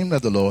redeemed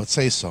of the Lord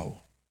say so,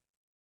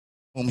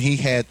 whom he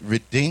had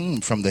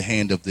redeemed from the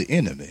hand of the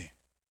enemy.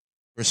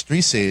 Verse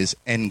 3 says,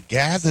 and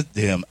gathered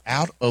them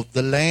out of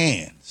the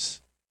lands,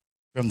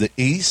 from the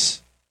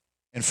east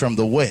and from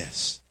the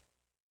west,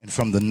 and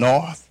from the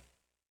north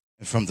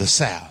and from the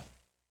south.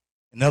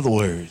 In other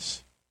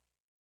words,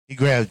 he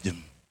grabbed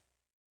them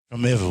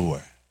from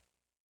everywhere.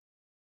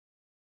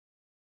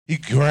 He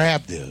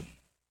grabbed them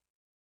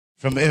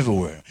from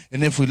everywhere.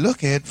 And if we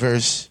look at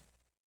verse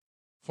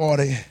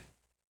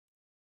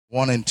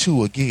 41 and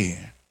 2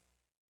 again,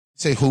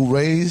 say, who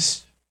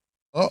raised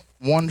up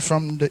one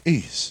from the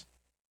east?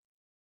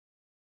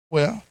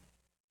 Well,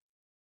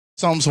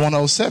 Psalms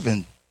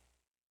 107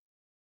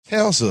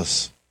 tells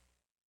us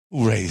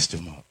who raised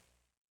him up.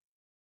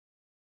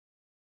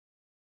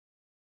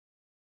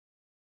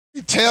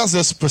 He tells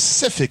us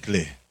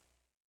specifically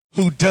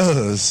who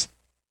does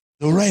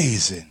the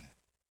raising.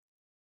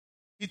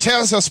 He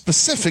tells us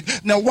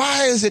specific. Now,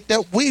 why is it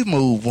that we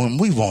move when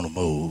we want to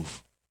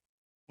move?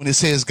 When it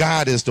says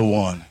God is the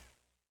one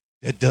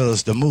that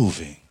does the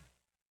moving.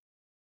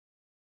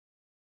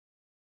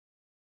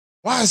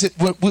 Why is it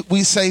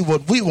we say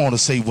what we want to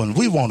say when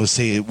we want to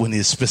say it, when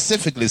it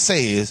specifically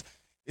says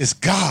it's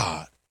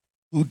God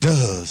who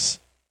does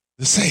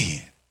the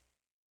saying?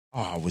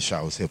 Oh, I wish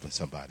I was helping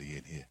somebody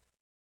in here.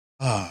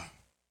 I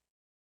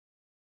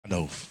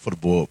know for the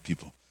board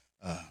people,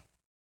 I'm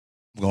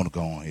going to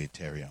go on here,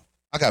 Terry.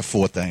 I got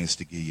 4 things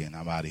to give you, and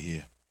I'm out of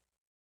here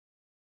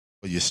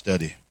for your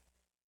study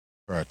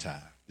prayer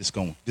time.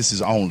 This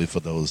is only for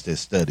those that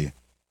study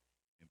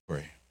and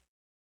pray.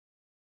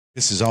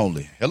 This is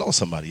only, hello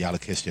somebody, y'all will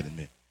catch that in a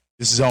minute.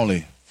 This is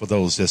only for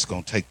those that's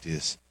going to take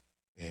this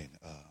and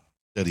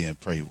study and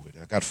pray with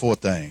it. I got 4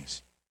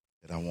 things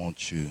that I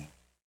want you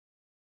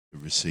to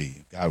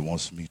receive. God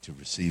wants me to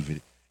receive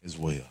it as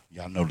well.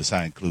 Y'all notice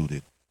I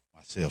included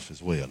myself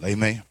as well.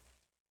 Amen.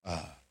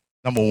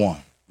 Number 1,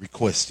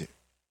 request it.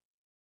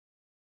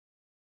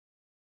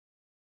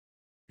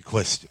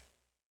 Request it.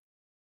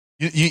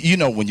 You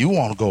know when you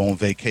want to go on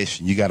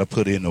vacation, you got to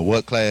put in a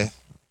what class?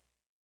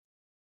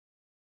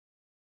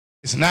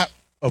 It's not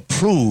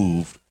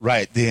approved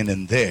right then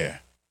and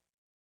there,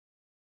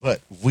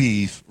 but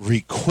we've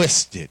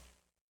requested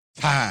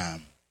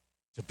time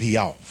to be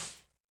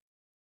off.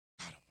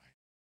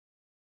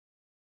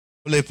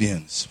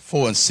 Philippians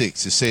 4 and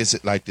 6, it says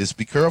it like this: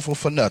 be careful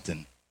for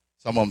nothing.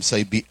 Some of them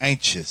say be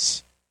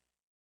anxious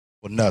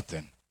for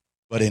nothing,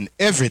 but in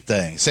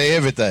everything, say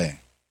everything,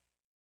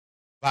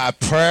 by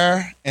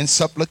prayer and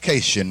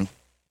supplication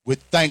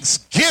with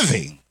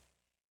thanksgiving,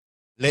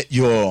 let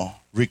your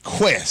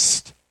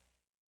request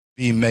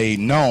be made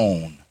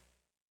known,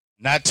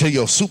 not to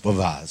your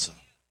supervisor,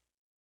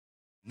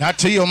 not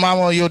to your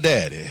mama or your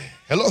daddy.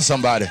 Hello,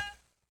 somebody.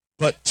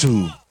 But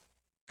to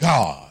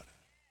God.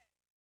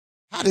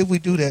 How did we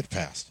do that,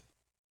 Pastor?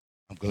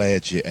 I'm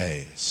glad you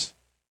asked.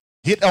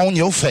 Get on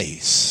your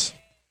face.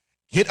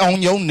 Get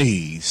on your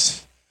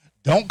knees.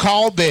 Don't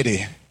call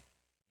Betty.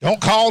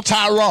 Don't call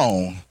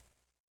Tyrone.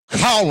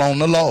 Call on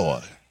the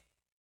Lord.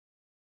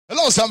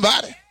 Hello,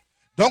 somebody.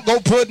 Don't go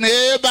putting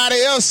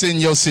everybody else in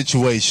your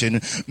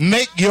situation.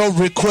 Make your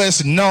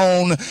request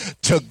known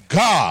to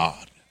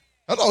God.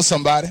 Hello,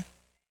 somebody.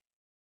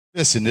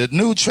 Listen, the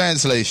New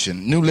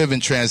Translation, New Living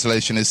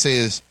Translation, it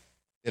says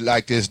it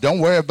like this: don't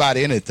worry about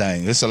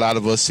anything. There's a lot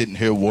of us sitting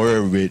here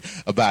worried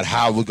about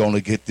how we're going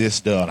to get this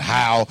done.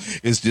 How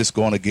is this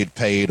going to get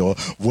paid? Or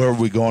where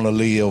we're going to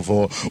live?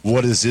 Or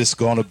what is this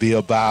going to be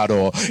about?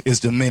 Or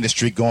is the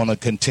ministry going to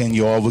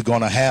continue? Or are we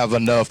going to have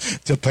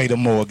enough to pay the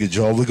mortgage?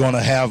 Or are we going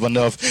to have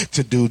enough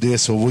to do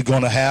this? Or we're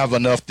going to have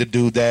enough to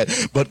do that?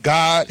 But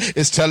God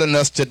is telling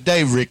us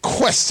today,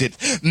 request it.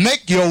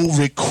 Make your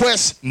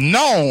request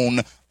known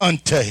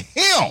unto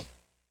him.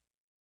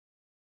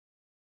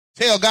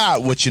 Tell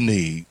God what you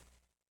need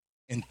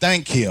and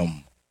thank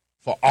him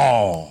for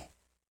all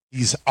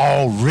he's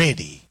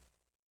already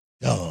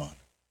done.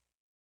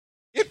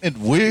 Isn't it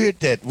weird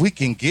that we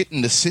can get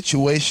in the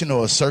situation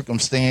or a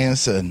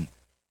circumstance and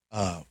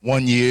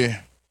 1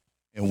 year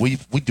and we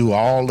do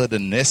all of the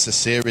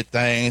necessary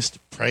things to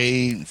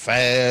pray and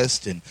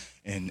fast and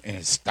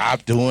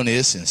stop doing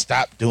this and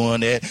stop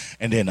doing that,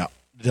 and then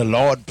the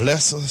Lord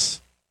bless us.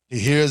 He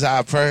hears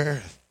our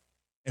prayers.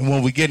 And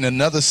when we get in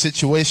another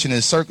situation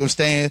and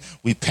circumstance,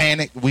 we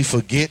panic. We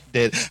forget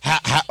that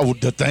how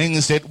the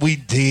things that we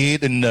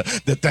did and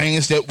the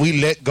things that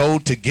we let go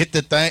to get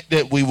the thing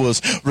that we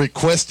was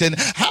requesting.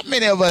 How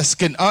many of us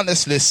can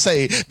honestly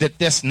say that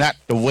that's not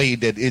the way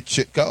that it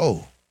should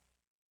go?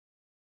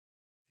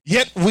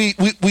 Yet we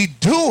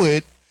do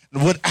it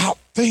without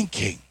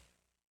thinking.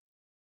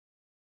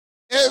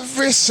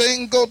 Every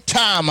single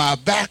time I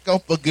back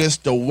up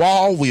against the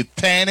wall, we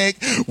panic,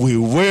 we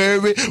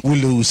worry,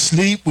 we lose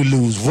sleep, we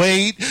lose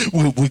weight,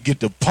 we get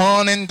the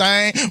pawning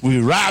thing,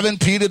 we robbing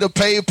Peter to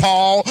pay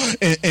Paul,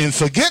 and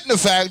forgetting the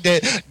fact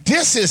that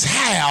this is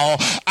how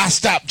I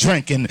stopped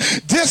drinking.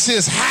 This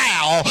is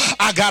how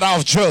I got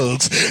off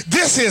drugs.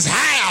 This is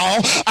how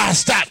I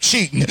stopped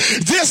cheating.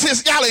 This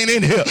is, y'all ain't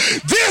in here.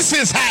 This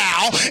is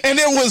how, and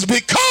it was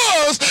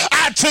because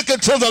I took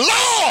it to the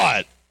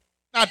Lord,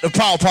 not to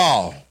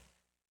Paul.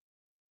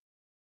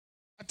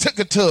 I took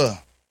it to the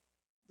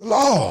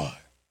Lord.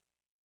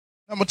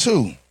 Number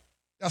two,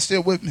 y'all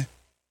still with me?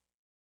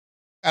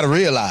 Got to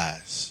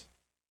realize,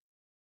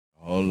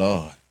 oh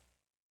Lord,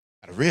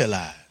 got to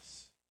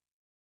realize.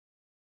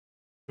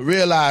 To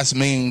realize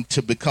means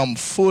to become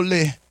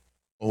fully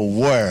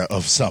aware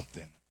of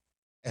something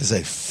as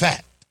a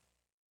fact,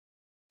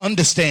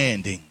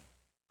 understanding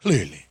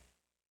clearly.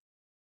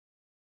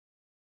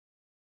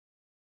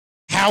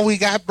 How we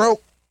got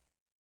broke,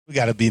 we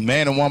got to be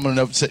man and woman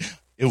enough to say,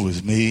 it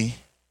was me.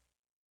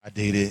 I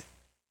did it.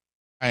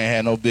 I ain't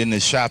had no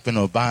business shopping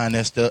or buying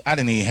that stuff. I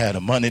didn't even have the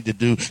money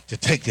to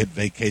take that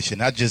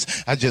vacation. I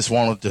just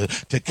wanted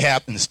to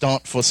cap and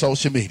stunt for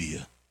social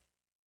media.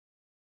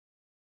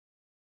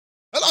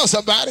 Hello,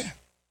 somebody.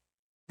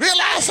 Real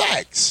life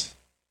facts.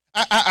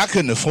 I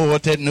couldn't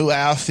afford that new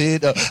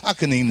outfit. I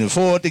couldn't even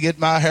afford to get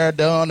my hair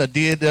done or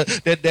did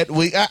that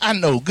week. I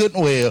know good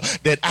and well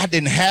that I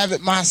didn't have it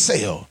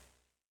myself.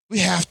 We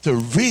have to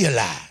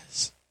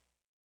realize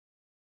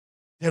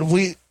that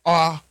we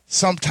are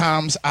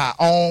sometimes our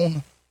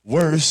own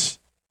worst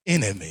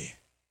enemy.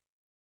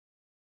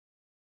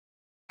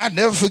 I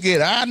never forget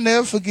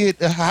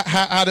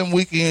how them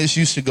weekends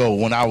used to go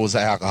when I was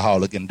an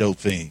alcoholic and dope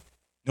fiend.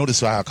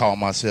 Notice why I call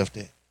myself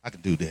that? I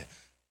can do that.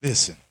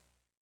 Listen,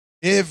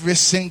 every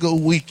single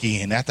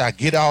weekend after I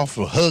get off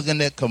of hugging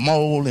that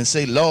commode and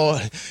say,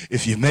 Lord,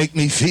 if you make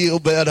me feel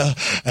better,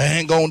 I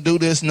ain't going to do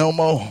this no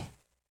more.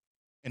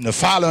 And the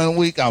following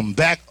week, I'm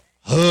back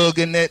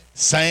hugging that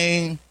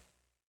same.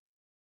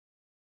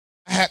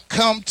 I had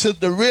come to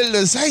the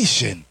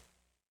realization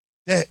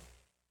that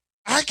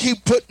I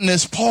keep putting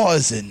this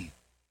poison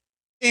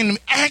in me.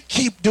 I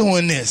keep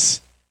doing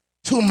this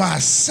to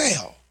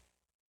myself.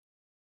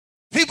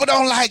 People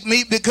don't like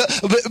me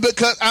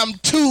because I'm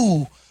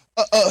too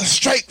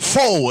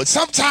straightforward.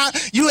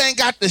 Sometimes you ain't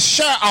got to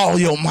share all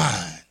your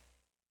mind.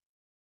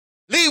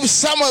 Leave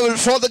some of it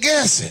for the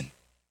guessing.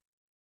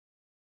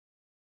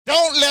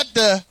 Don't let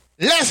the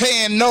left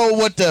hand know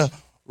what the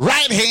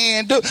right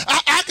hand do.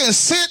 I can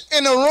sit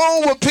in a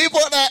room with people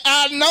that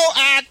I know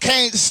I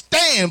can't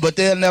stand, but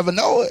they'll never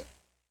know it.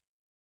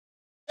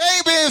 They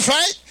ain't being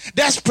fake.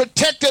 That's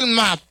protecting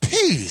my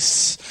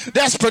peace.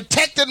 That's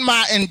protecting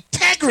my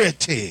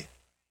integrity.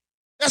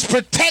 That's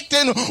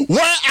protecting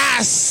where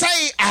I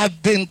say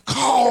I've been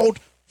called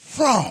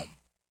from.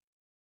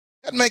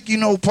 That make you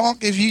no punk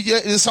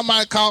if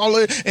somebody call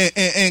it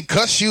and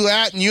cuss you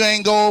out and you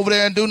ain't go over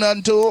there and do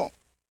nothing to them.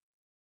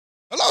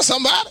 Hello,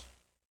 somebody.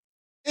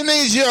 It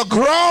means you're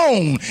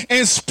grown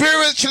and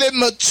spiritually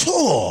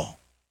mature.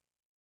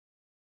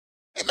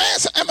 Hey, man,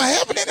 so am I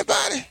helping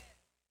anybody?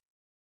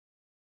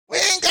 We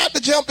ain't got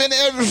to jump into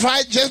every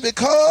fight just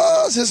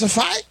because it's a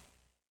fight.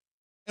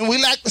 And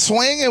we like to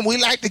swing and we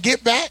like to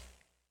get back.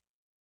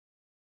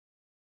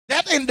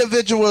 That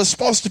individual is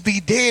supposed to be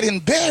dead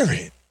and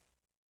buried.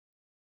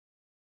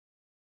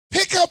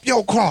 Pick up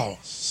your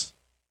cross.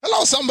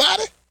 Hello,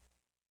 somebody.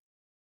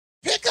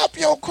 Pick up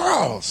your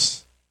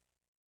cross.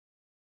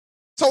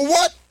 So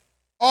what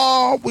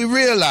are we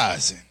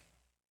realizing?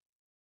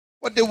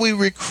 What did we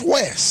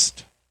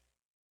request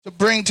to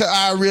bring to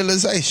our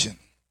realization?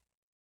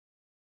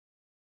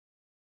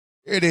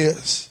 Here it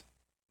is.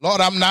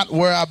 Lord, I'm not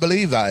where I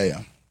believe I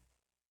am.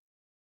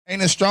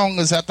 Ain't as strong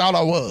as I thought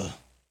I was.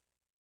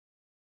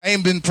 I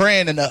ain't been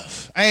praying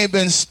enough. I ain't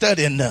been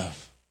studying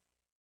enough.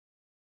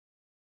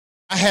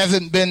 I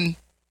haven't been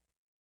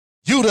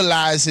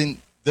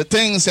utilizing the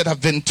things that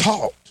have been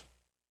taught.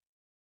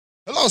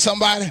 Hello,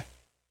 somebody.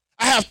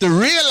 I have to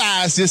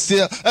realize this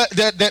still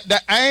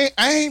that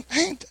I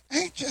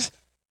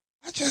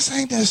just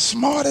ain't as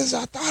smart as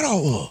I thought I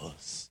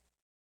was.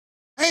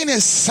 I ain't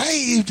as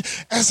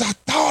saved as I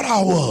thought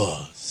I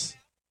was.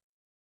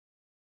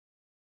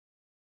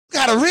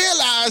 Got to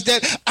realize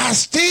that I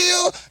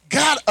still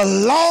got a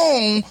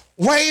long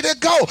way to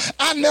go.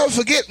 I never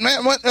forget,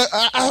 man, when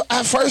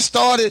I first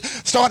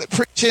started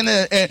preaching,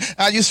 and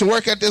I used to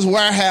work at this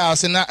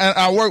warehouse, and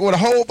I worked with a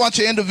whole bunch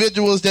of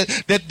individuals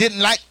that didn't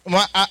like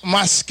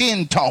my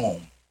skin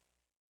tone.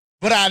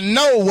 But I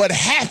know what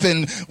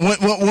happened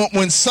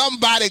when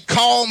somebody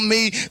called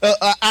me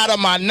out of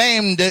my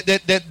name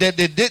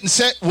that didn't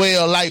set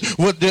well, like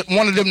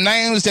one of them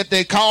names that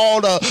they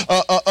called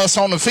us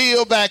on the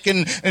field back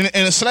in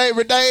the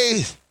slavery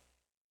days.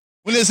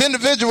 When this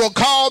individual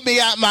called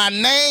me out my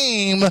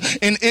name,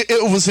 and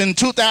it was in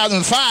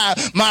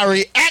 2005, my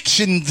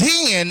reaction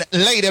then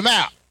laid him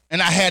out,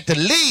 and I had to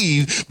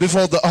leave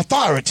before the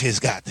authorities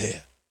got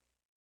there.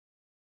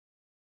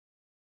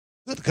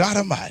 Good God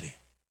Almighty.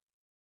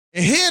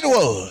 And here it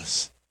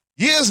was,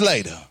 years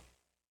later.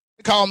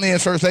 They called me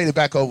and First Lady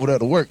back over there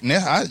to work.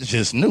 Now, I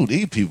just knew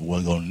these people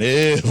weren't going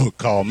to never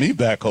call me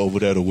back over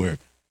there to work.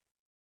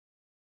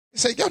 They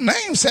said, your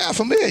name sounds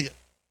familiar.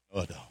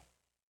 Oh, no.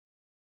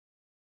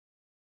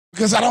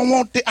 Because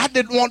I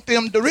didn't want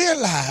them to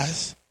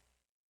realize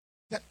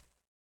that,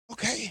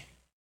 okay.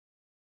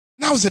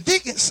 And I was a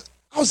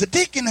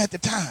deacon at the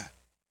time.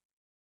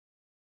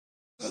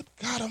 Good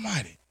God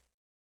Almighty.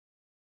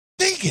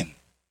 Deacon.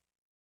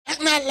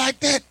 Act not like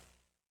that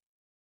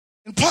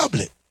in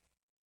public.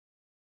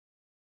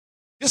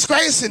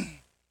 Disgracing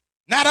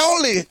not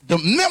only the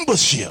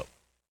membership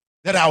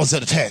that I was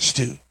attached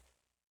to,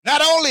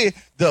 not only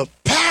the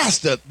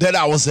pastor that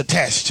I was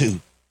attached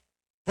to,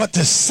 but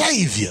the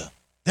Savior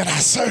that I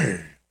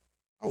served.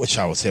 I wish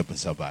I was helping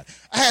somebody.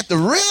 I had to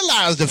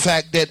realize the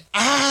fact that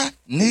I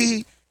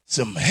need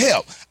some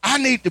help. I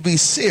need to be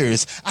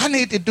serious. I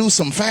need to do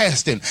some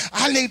fasting.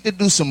 I need to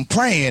do some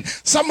praying.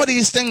 Some of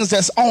these things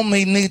that's on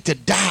me need to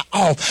die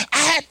off. I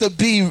had to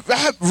be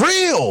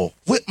real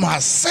with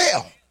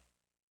myself.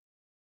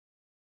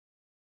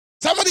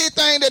 Some of these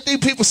things that these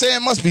people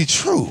saying must be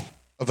true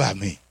about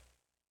me.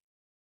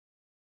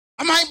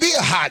 I might be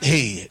a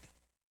hothead.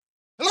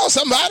 Hello,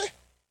 somebody.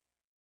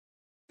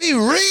 Be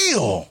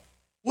real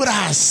with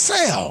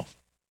ourselves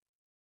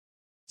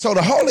so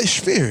the Holy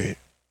Spirit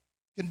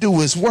can do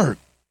his work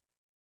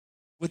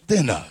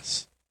within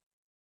us.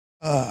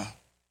 I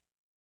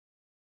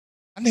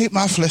need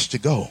my flesh to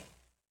go.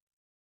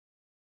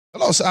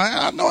 Hello, so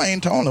I know I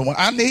ain't the only one.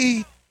 I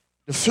need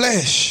the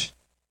flesh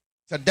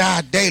to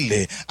die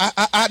daily.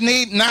 I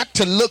need not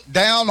to look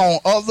down on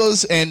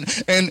others and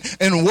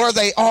where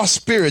they are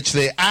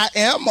spiritually. I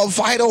am a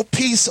vital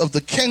piece of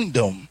the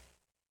kingdom.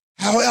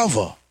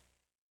 However,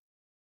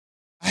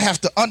 I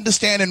have to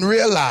understand and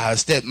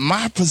realize that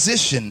my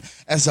position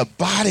as a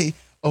body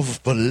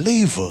of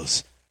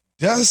believers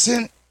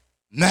doesn't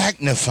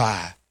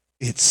magnify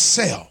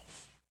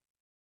itself.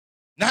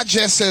 Not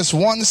just as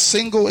one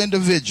single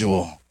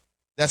individual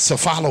that's a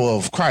follower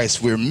of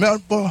Christ. We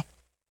remember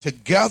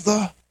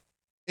together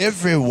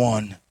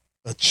everyone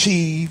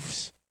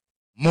achieves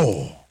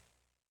more.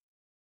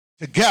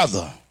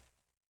 Together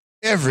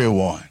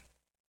everyone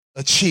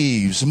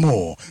achieves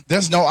more.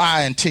 There's no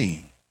I in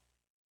team.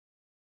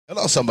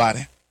 Hello,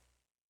 somebody.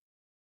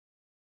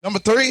 Number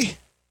 3,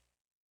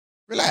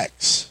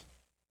 relax.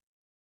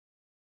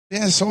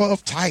 Being so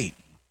uptight,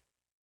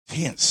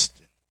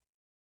 tensed,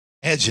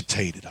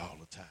 agitated all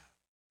the time.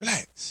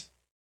 Relax.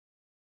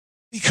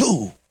 Be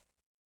cool.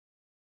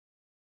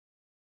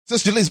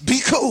 Sister Liz, be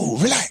cool.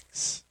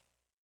 Relax.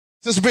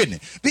 Sister Brittany,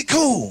 be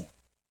cool.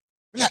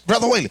 Relax.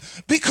 Brother Whaley,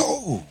 be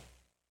cool.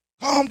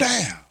 Calm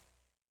down.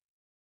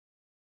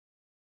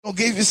 Don't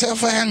give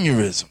yourself an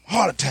aneurysm,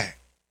 heart attack,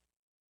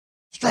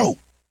 stroke,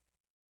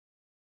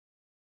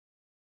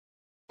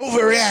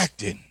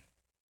 overreacting,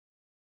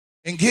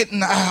 and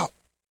being out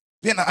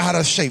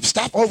of shape.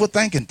 Stop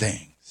overthinking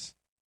things.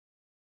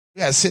 You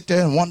got to sit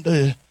there and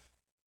wonder,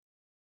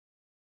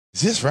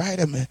 is this right?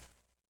 Am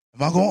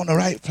I going the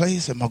right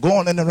place? Am I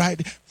going in the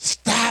right?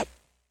 Stop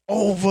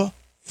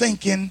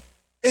overthinking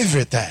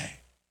everything.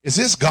 Is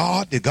this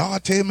God? Did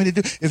God tell me to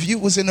do? If you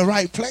was in the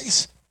right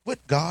place with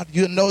God,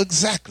 you'll know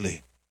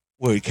exactly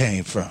where he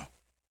came from.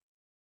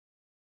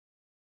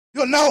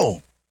 You'll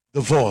know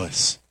the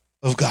voice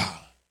of God.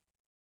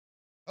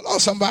 Hello,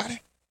 somebody.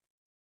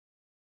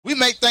 We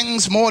make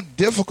things more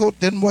difficult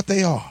than what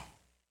they are.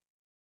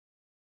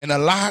 And a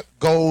lot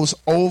goes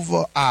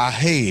over our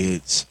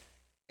heads,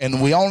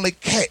 and we only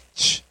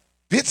catch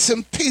bits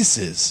and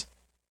pieces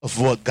of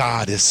what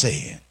God is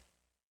saying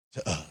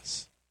to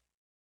us.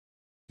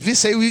 If you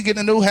say we get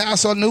a new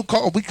house or a new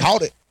car, we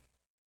caught it.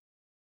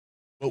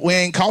 But we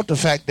ain't caught the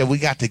fact that we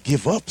got to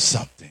give up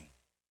something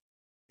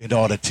in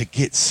order to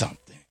get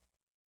something.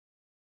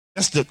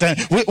 That's the thing.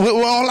 We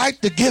don't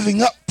like the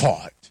giving up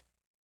part.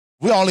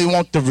 We only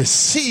want the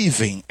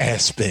receiving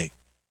aspect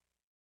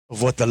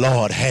of what the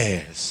Lord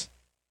has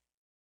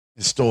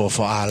in store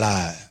for our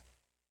lives.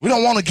 We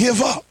don't want to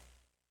give up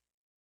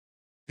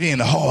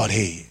being a hard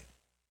head.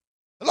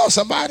 Hello,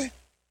 somebody.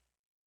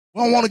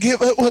 We don't want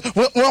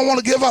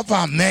to give up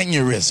our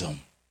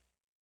mannerism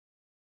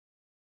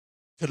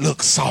to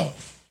look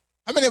soft.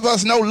 How many of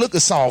us know looking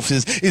soft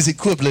is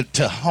equivalent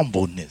to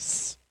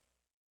humbleness,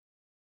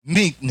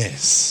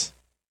 meekness?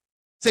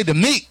 Say the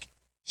meek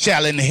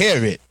shall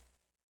inherit.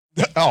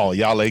 Oh,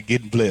 y'all ain't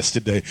getting blessed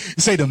today.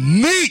 Say the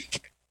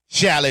meek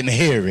shall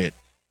inherit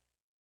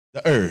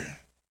the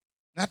earth.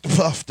 Not the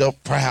puffed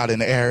up, proud,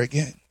 and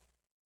arrogant.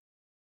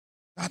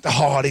 Not the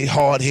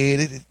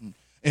hard-headed,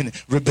 and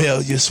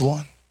rebellious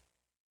one.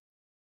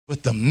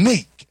 But the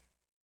meek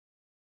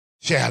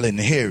shall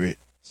inherit.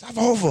 Stop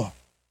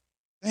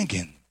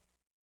overthinking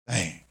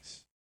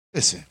things.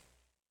 Listen.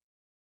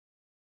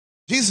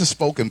 Jesus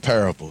spoke in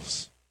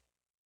parables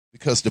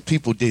because the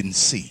people didn't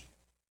see.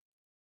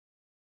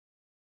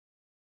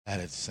 That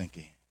is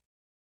sinking.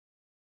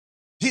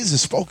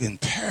 Jesus spoke in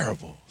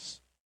parables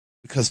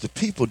because the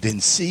people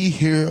didn't see,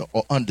 hear,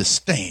 or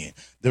understand.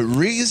 The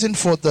reason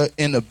for the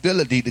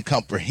inability to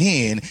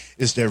comprehend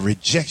is their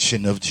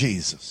rejection of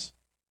Jesus.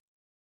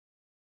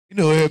 You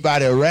know,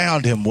 everybody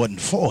around him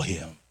wasn't for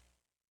him.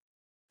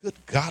 Good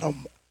God,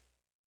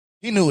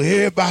 he knew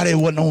everybody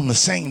wasn't on the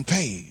same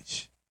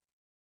page.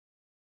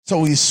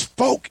 So he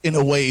spoke in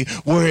a way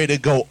where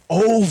it'd go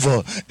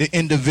over the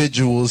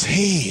individual's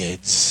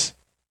heads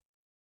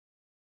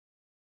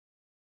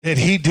that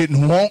he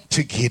didn't want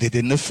to get it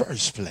in the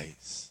first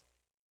place.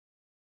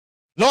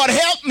 Lord,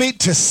 help me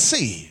to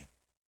see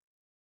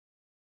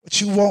what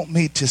you want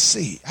me to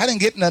see. I didn't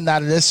get nothing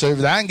out of that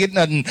service. I didn't get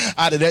nothing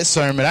out of that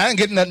sermon. I didn't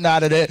get nothing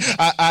out of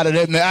that. I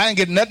didn't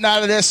get nothing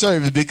out of that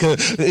service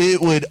because it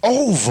went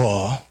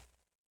over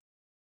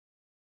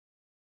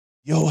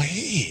your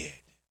head.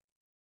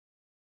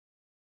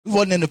 We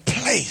wasn't in a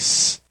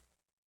place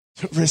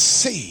to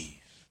receive.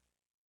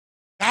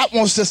 God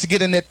wants us to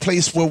get in that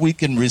place where we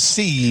can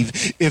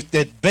receive if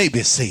that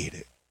baby said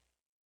it.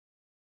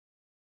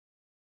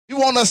 He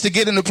wants us to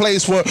get in a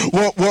place where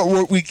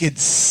we can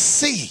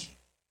see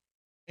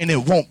and it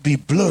won't be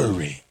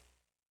blurry.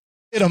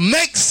 It'll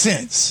make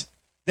sense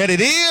that it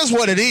is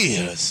what it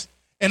is,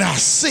 and I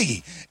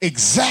see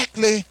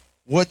exactly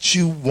what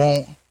you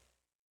want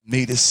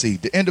me to see.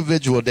 The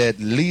individual that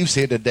leaves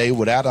here today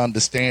without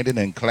understanding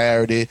and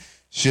clarity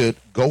should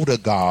go to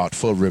God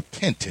for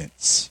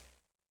repentance,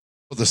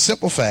 for the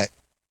simple fact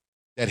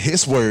that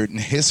his word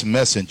and his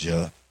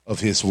messenger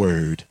of his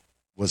word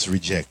was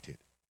rejected.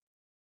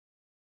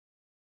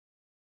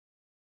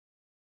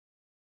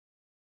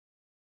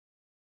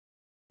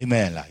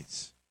 Amen,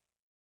 lights.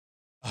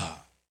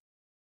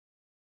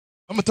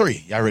 Number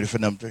 3. Y'all ready for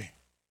number 3?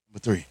 Number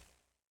 3.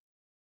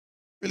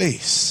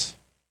 Release.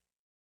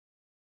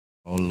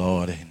 Oh,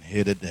 Lord, in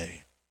here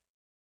today.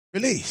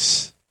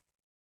 Release.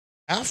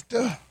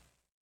 After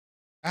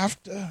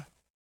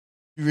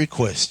you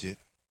request it,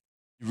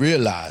 you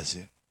realize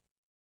it,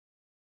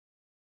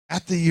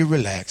 after you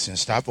relax and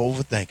stop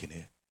overthinking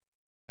it,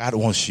 God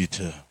wants you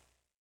to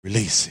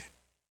release it.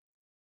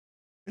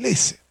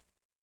 Release it.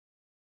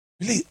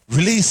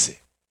 Release it.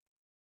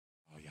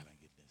 Oh, y'all ain't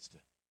getting this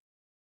stuff.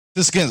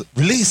 This again,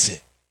 release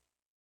it.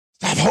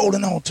 Stop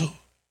holding on to it.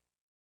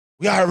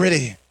 We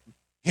already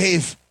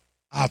gave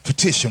our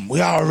petition.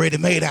 We already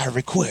made our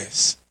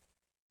request.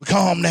 We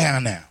calm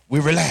down now. We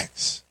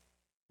relax.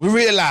 We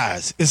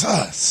realize it's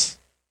us.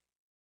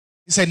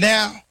 You say,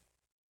 now,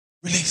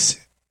 release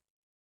it.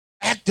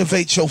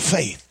 Activate your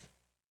faith.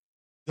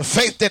 The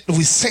faith that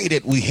we say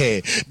that we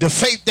had, the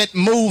faith that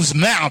moves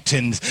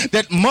mountains,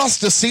 that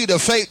mustard seed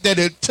of faith that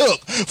it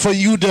took for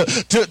you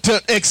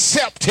to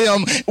accept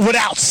him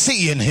without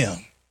seeing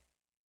him.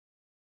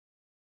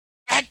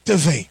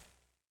 Activate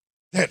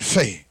that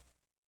faith.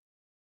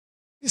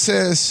 He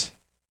says,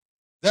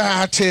 there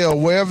I tell,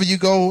 wherever you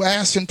go,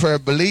 ask in prayer,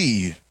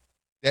 believe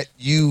that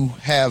you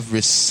have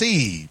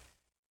received,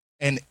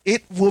 and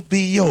it will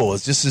be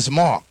yours. This is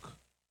Mark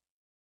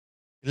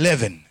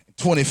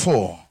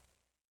 11:24.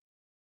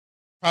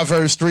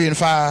 Proverbs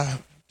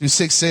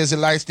 3:5-6 says it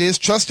like this: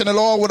 trust in the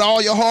Lord with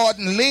all your heart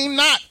and lean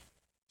not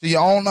to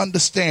your own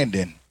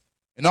understanding.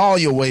 In all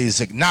your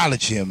ways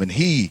acknowledge him, and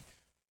he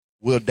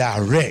will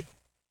direct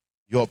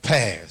your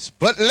paths.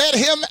 But let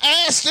him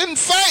ask in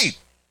faith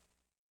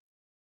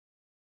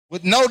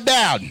with no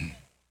doubting.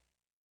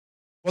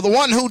 For the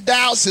one who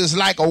doubts is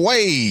like a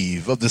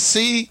wave of the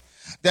sea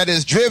that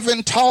is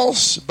driven,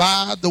 tossed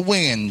by the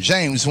wind.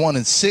 James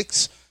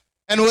 1:6.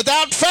 And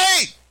without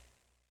faith,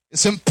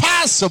 it's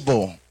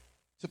impossible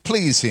to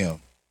please him.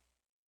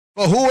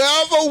 For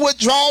whoever would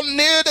draw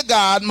near to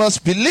God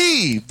must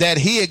believe that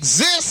he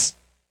exists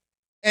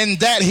and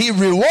that he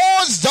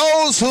rewards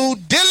those who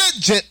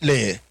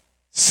diligently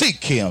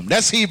seek him.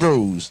 That's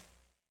Hebrews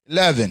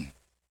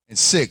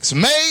 11:6.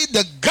 May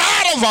the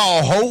God of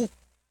all hope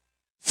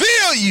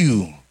fill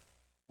you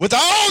with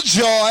all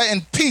joy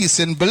and peace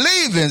in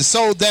believing,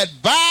 so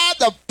that by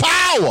the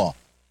power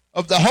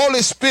of the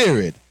Holy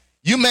Spirit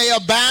you may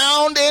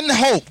abound in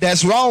hope.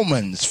 That's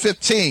Romans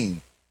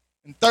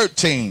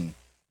 15:13.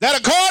 That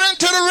according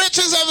to the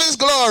riches of his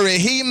glory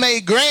he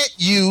may grant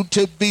you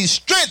to be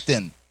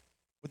strengthened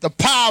with the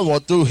power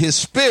through his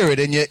Spirit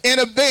in your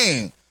inner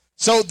being,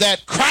 so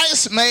that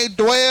Christ may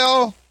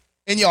dwell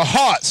in your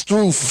hearts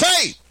through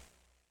faith,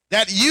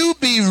 that you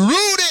be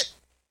rooted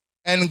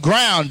and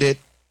grounded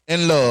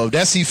in love.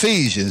 That's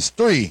Ephesians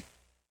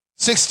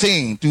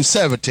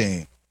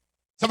 3:16-17.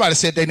 Somebody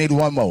said they need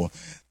one more.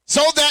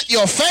 So that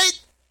your faith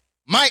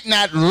might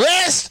not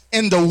rest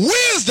in the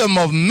wisdom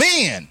of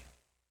men,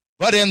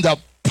 but in the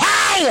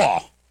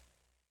power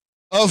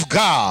of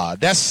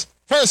God. That's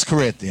 1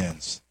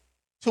 Corinthians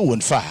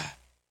 2:5.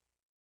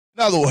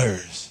 In other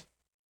words,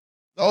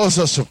 those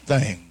are some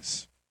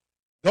things.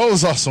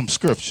 Those are some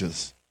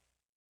scriptures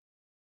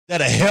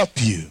that'll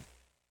help you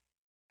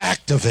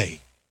activate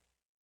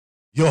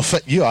your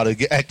faith. You ought to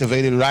get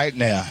activated right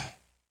now.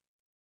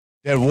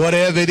 That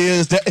whatever it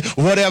is, that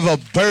whatever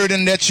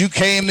burden that you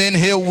came in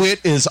here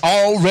with is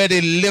already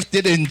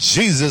lifted in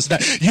Jesus' name.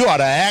 You ought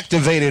to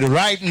activate it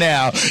right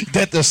now,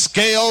 that the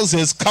scales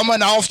is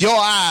coming off your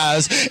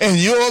eyes and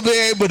you'll be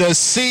able to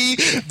see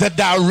the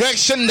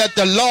direction that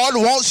the Lord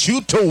wants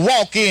you to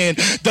walk in,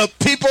 the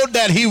people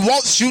that he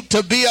wants you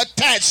to be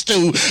attached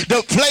to,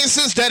 the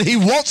places that he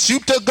wants you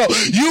to go.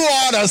 You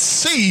ought to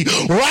see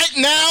right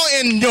now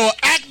in your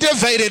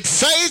activated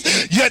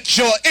faith that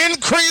your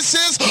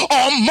increases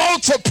are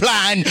multiplied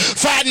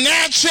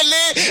financially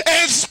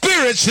and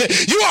spiritually.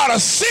 You ought to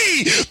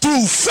see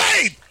through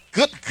faith,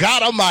 good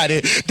God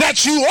Almighty,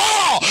 that you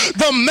are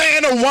the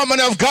man or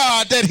woman of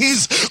God that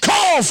he's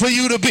called for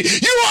you to be.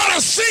 You ought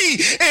to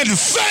see in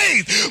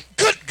faith,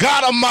 good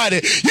God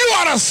Almighty. You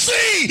ought to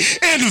see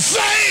in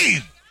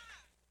faith.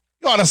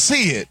 You ought to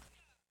see it.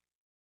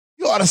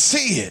 You ought to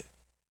see it.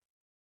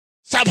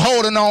 Stop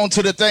holding on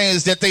to the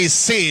things that they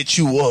said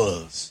you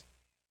was,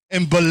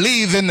 and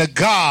believe in the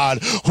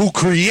God who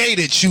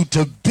created you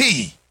to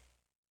be,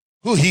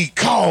 who he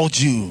called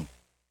you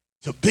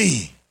to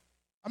be.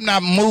 I'm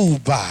not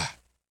moved by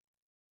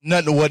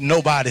nothing of what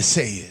nobody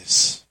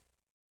says.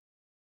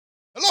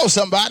 Hello,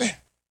 somebody.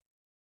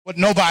 What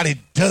nobody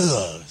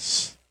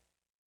does.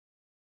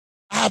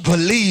 I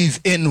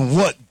believe in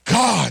what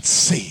God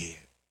said.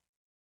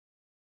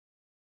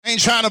 I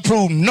ain't trying to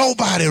prove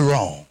nobody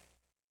wrong.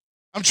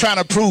 I'm trying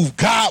to prove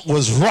God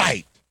was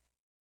right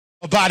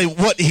about it,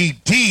 what he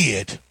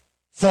did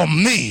for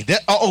me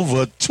that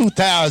over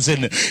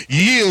 2,000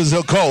 years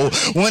ago,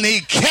 when he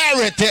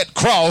carried that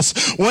cross,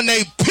 when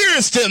they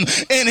pierced him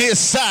in his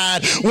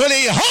side, when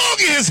he hung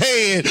his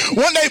head,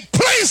 when they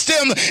placed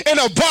him in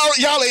a borrowed,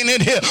 y'all ain't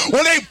in here,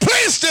 when they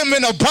placed him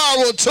in a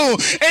borrowed tomb,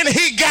 and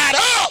he got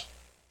up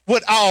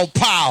with all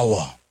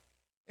power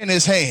in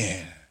his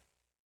hand.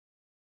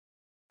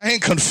 I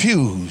ain't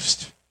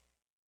confused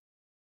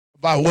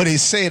about what he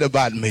said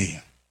about me.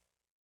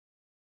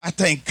 I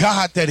thank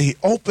God that he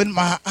opened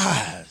my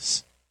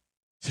eyes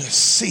to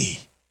see.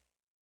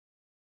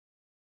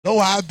 Though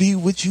I be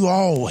with you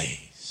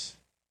always,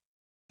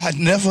 I'd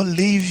never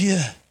leave you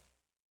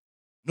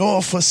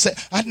nor forsake.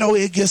 I know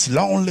it gets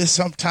lonely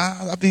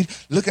sometimes. I be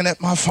looking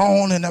at my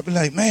phone and I be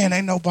like, man,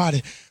 ain't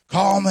nobody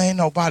call me, ain't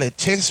nobody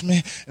text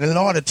me. And the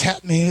Lord will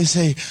tap me and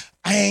say,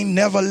 I ain't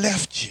never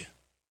left you.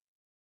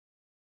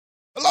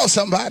 Hello,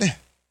 somebody.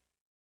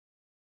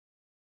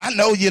 I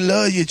know you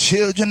love your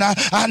children.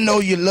 I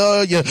know you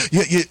love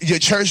your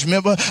church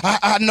member.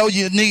 I know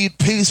you need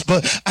peace,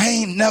 but I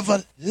ain't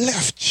never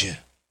left you.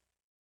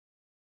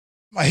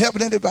 Am I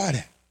helping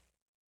anybody?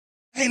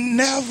 I ain't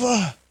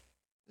never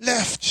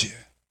left you.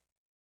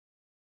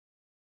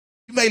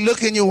 You may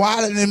look in your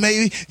wallet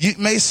and you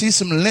may see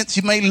some lint.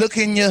 You may look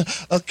in your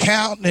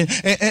account,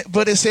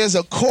 but it says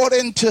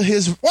according to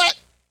his what?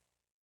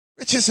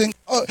 Riches and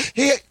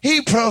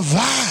he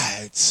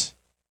provides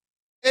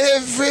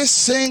every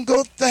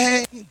single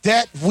thing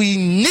that we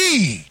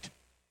need.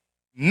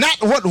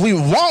 Not what we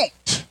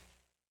want,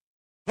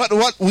 but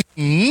what we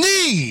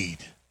need.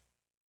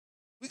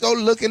 We go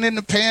looking in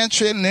the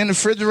pantry and in the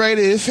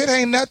refrigerator. If it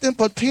ain't nothing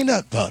but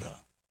peanut butter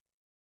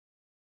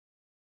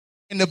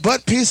and the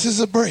butt pieces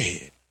of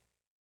bread,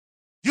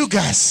 you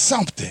got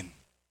something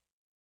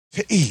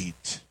to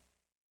eat.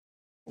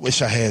 I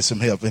wish I had some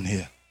help in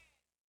here.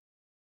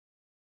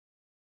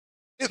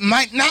 It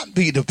might not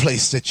be the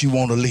place that you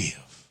want to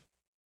live,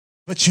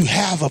 but you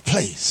have a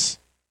place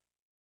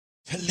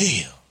to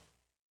live.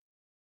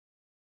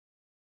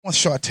 One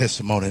short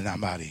testimony and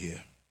I'm out of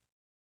here.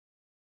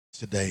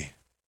 Today,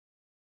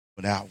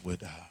 went out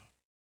with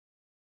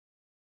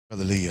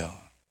Brother Leo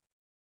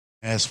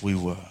as we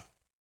were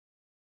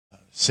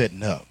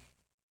setting up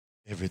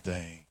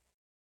everything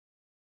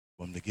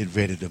for him to get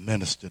ready to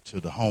minister to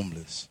the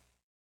homeless.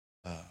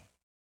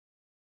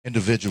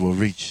 Individual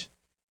reached.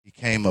 He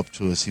came up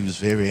to us. He was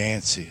very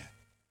antsy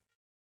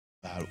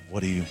about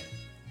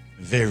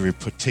very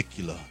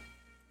particular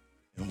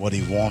in what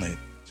he wanted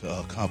to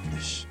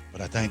accomplish.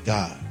 But I thank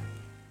God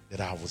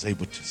that I was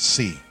able to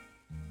see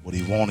what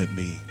he wanted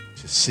me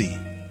to see.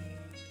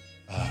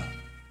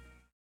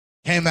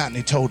 Came out and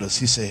he told us,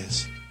 he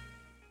says,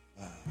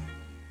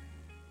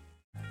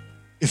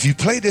 if you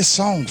play this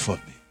song for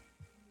me,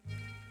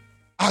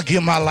 I'll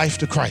give my life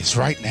to Christ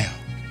right now.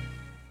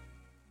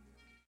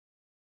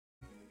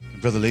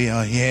 And Brother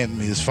Leon, he handed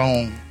me his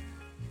phone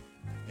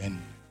and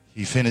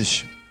he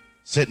finished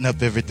setting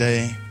up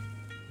everything.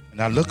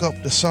 And I look up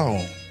the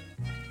song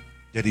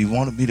that he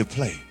wanted me to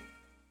play.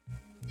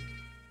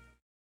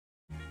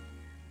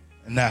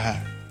 And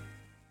I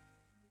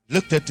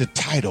looked at the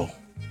title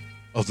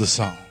of the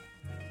song,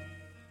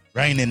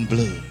 Raining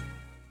Blood.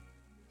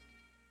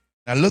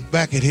 I look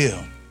back at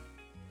him,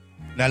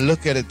 and I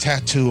look at a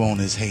tattoo on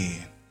his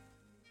hand,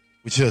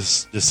 which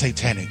is the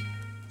satanic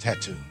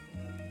tattoo.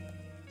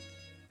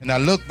 And I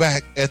look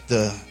back at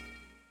I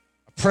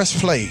pressed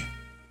play,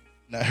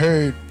 and I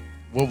heard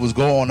what was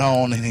going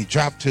on, and he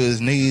dropped to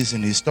his knees,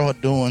 and he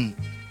started doing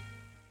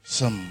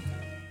some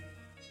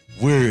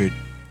weird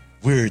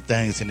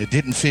things, and it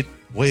didn't fit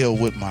well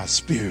with my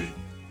spirit.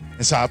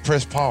 And so I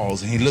pressed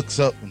pause, and he looks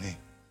up, and he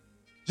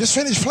just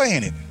finished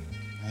playing it.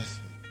 I said,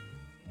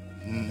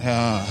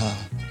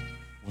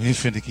 we ain't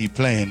finna keep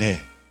playing that.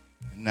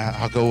 And now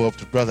I go up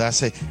to brother, I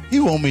say, he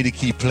want me to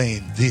keep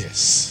playing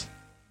this.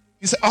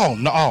 He said, oh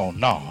no.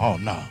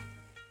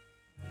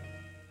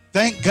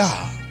 Thank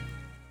God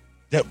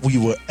that we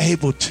were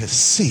able to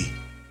see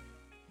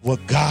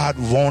what God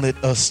wanted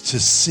us to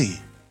see.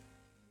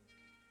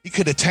 He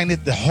could have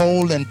tainted the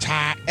whole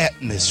entire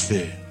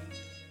atmosphere.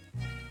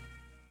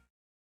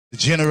 The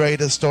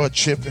generator started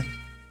tripping.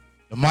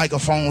 The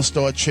microphone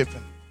started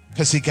tripping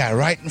because he got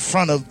right in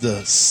front of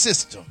the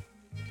system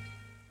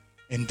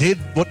and did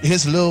what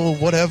his little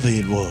whatever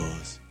it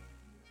was.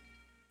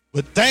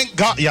 But thank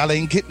God, y'all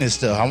ain't getting this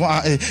stuff.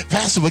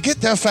 Pastor, we'll get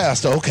there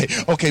faster.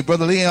 Okay,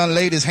 Brother Leon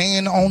laid his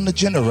hand on the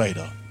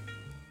generator.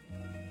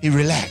 He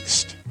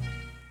relaxed.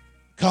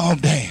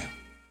 Calmed down.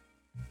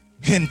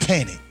 Didn't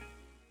panic.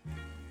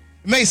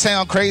 It may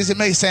sound crazy, it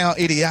may sound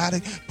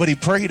idiotic, but he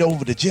prayed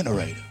over the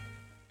generator.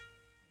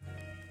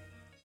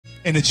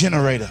 And the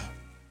generator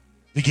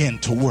began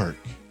to work.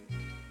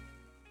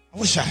 I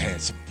wish I had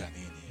somebody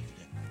in here.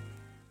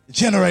 The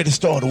generator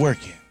started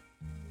working.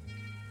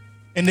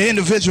 And the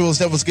individuals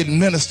that was getting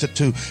ministered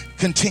to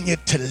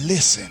continued to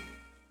listen.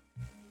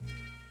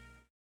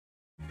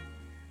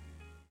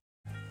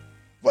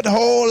 But a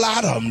whole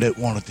lot of them that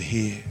wanted to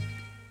hear.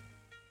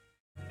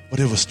 But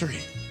it was 3.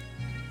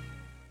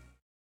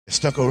 They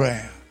stuck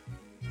around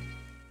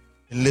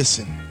and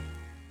listened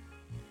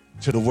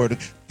to the word.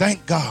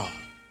 Thank God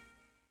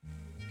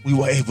we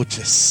were able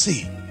to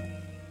see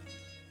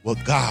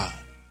what God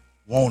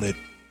wanted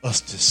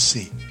us to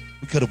see.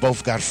 We could have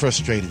both got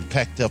frustrated,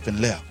 packed up,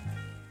 and left.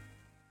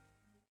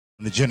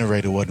 When the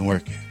generator wasn't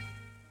working,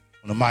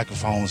 when the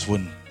microphones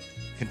wouldn't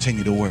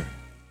continue to work.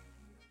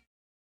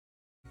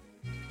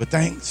 But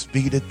thanks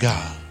be to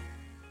God,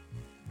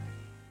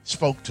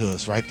 spoke to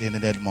us right then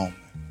in that moment.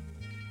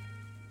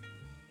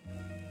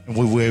 And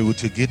we were able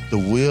to get the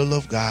will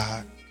of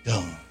God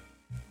done.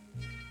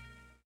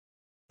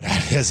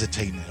 Without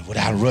hesitating,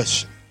 without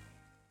rushing.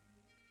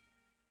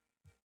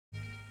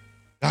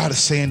 God is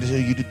saying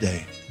to you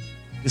today,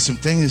 there's some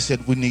things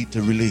that we need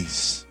to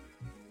release.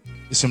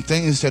 There's some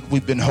things that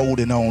we've been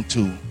holding on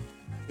to.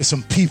 There's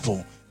some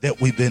people that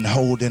we've been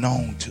holding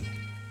on to.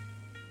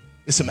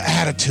 There's some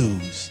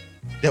attitudes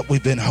that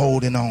we've been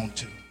holding on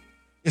to.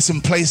 There's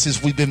some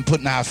places we've been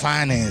putting our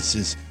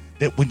finances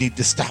that we need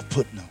to stop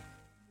putting them.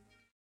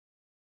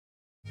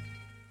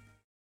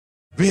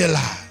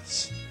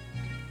 Realize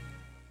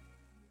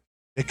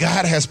that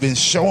God has been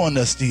showing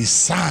us these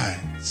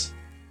signs,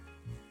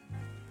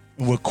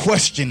 and we're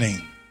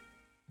questioning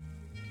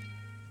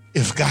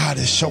if God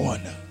is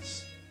showing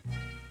us.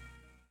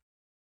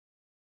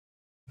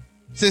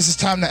 This is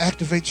time to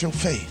activate your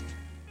faith.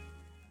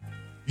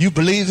 You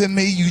believe in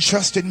me, you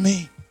trust in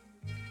me,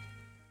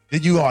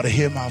 then you ought to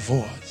hear my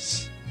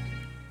voice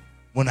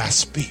when I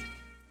speak.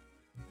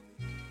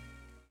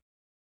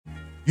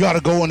 You ought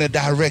to go in the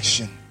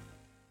direction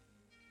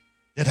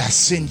that I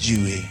send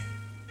you in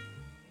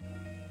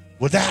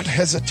without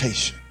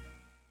hesitation.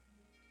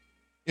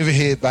 Every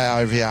head bow,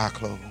 every eye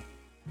closed.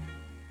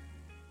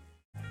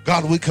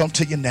 God, we come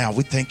to you now.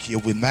 We thank you.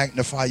 We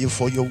magnify you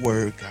for your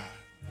word, God.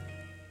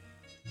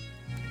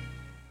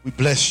 We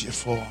bless you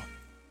for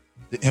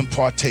the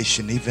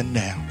impartation even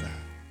now, God.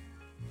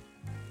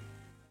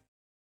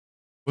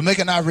 We're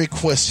making our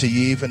request to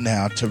you even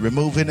now to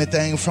remove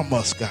anything from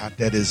us, God,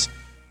 that is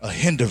a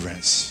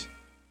hindrance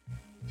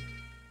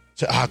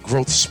to our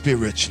growth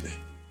spiritually.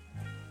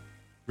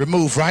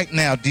 Remove right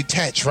now,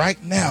 detach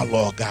right now,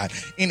 Lord God,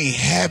 any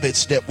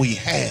habits that we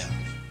have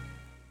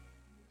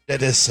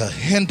that is a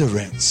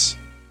hindrance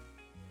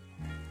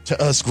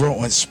to us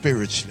growing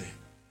spiritually.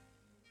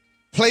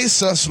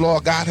 Place us,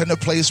 Lord God, in a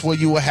place where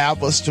you will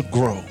have us to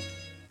grow,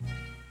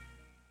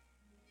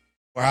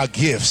 where our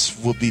gifts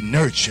will be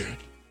nurtured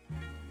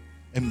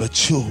and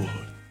matured,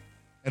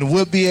 and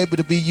we'll be able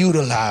to be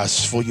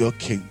utilized for your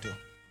kingdom.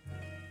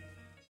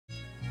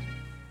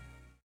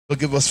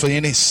 Forgive us for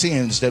any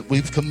sins that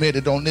we've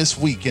committed on this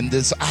week, in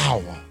this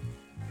hour.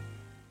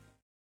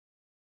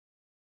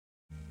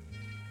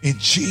 In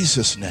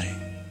Jesus'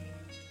 name,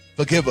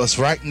 forgive us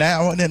right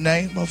now in the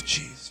name of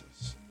Jesus.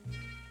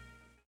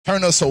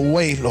 Turn us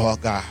away,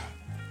 Lord God,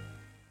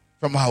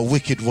 from our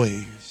wicked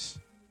ways,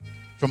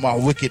 from our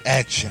wicked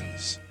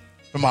actions,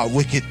 from our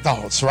wicked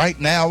thoughts right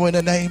now in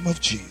the name of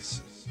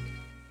Jesus.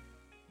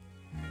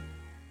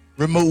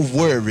 Remove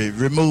worry,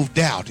 remove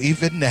doubt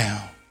even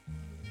now.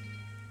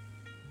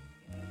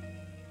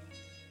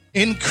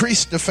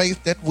 Increase the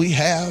faith that we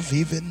have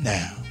even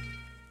now,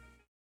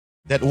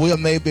 that we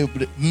may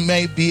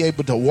be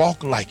able to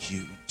walk like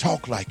you,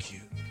 talk like you,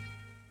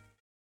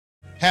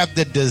 have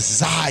the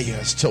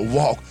desires to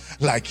walk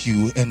like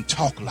you and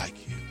talk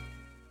like you.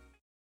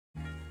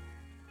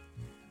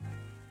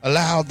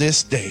 Allow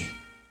this day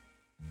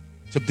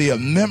to be a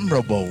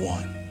memorable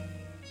one,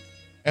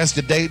 as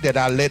the day that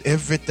I let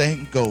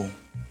everything go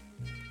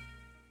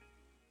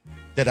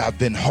that I've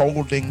been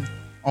holding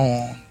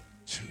on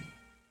to.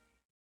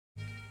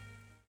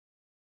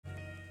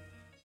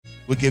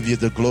 We give you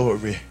the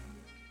glory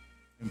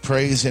and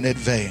praise in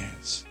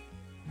advance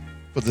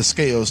for the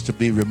scales to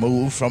be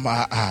removed from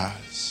our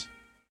eyes,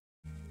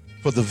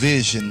 for the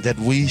vision that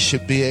we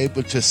should be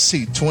able to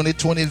see,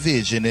 2020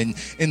 vision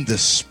in the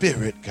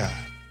spirit, God.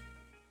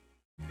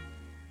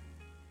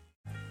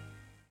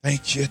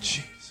 Thank you,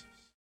 Jesus.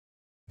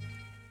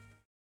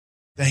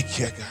 Thank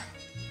you, God.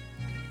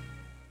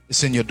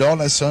 It's in your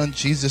darling son,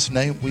 Jesus'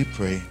 name we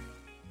pray.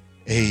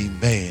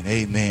 Amen.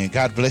 Amen.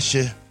 God bless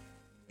you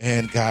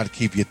and God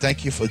keep you.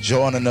 Thank you for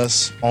joining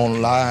us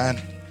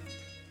online.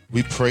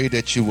 We pray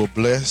that you will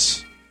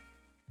bless.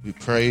 We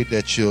pray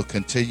that you'll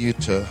continue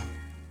to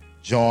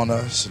join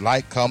us,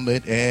 like,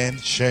 comment, and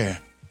share.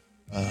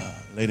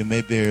 Lady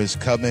Mayberry is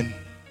coming.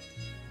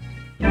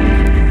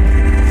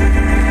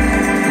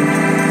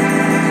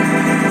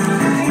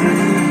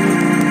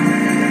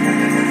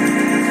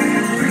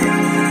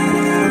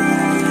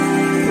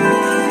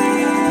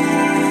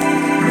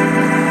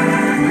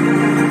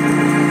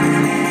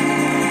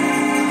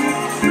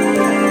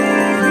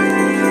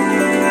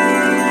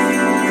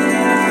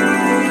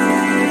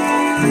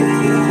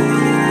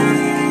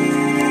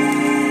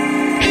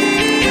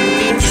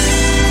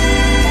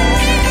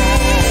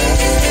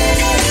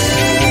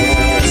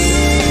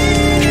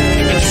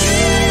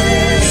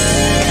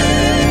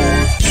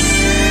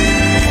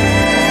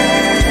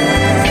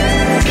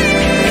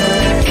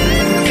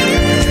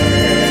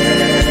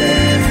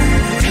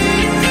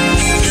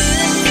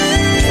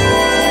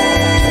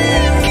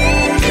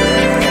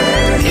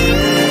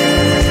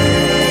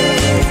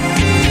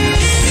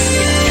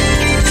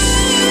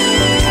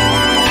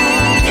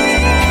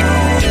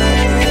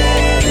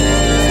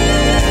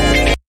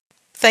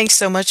 Thanks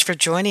so much for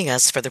joining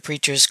us for the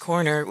Preacher's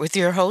Corner with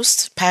your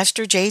hosts,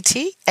 Pastor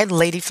JT and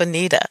Lady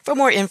Fanita. For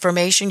more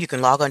information, you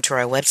can log on to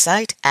our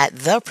website at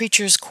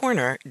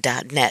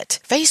thepreacherscorner.net,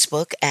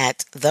 Facebook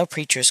at The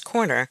Preacher's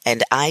Corner,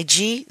 and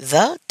IG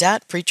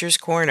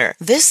the.preacherscorner.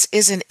 This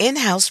is an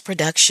in-house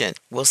production.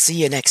 We'll see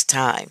you next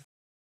time.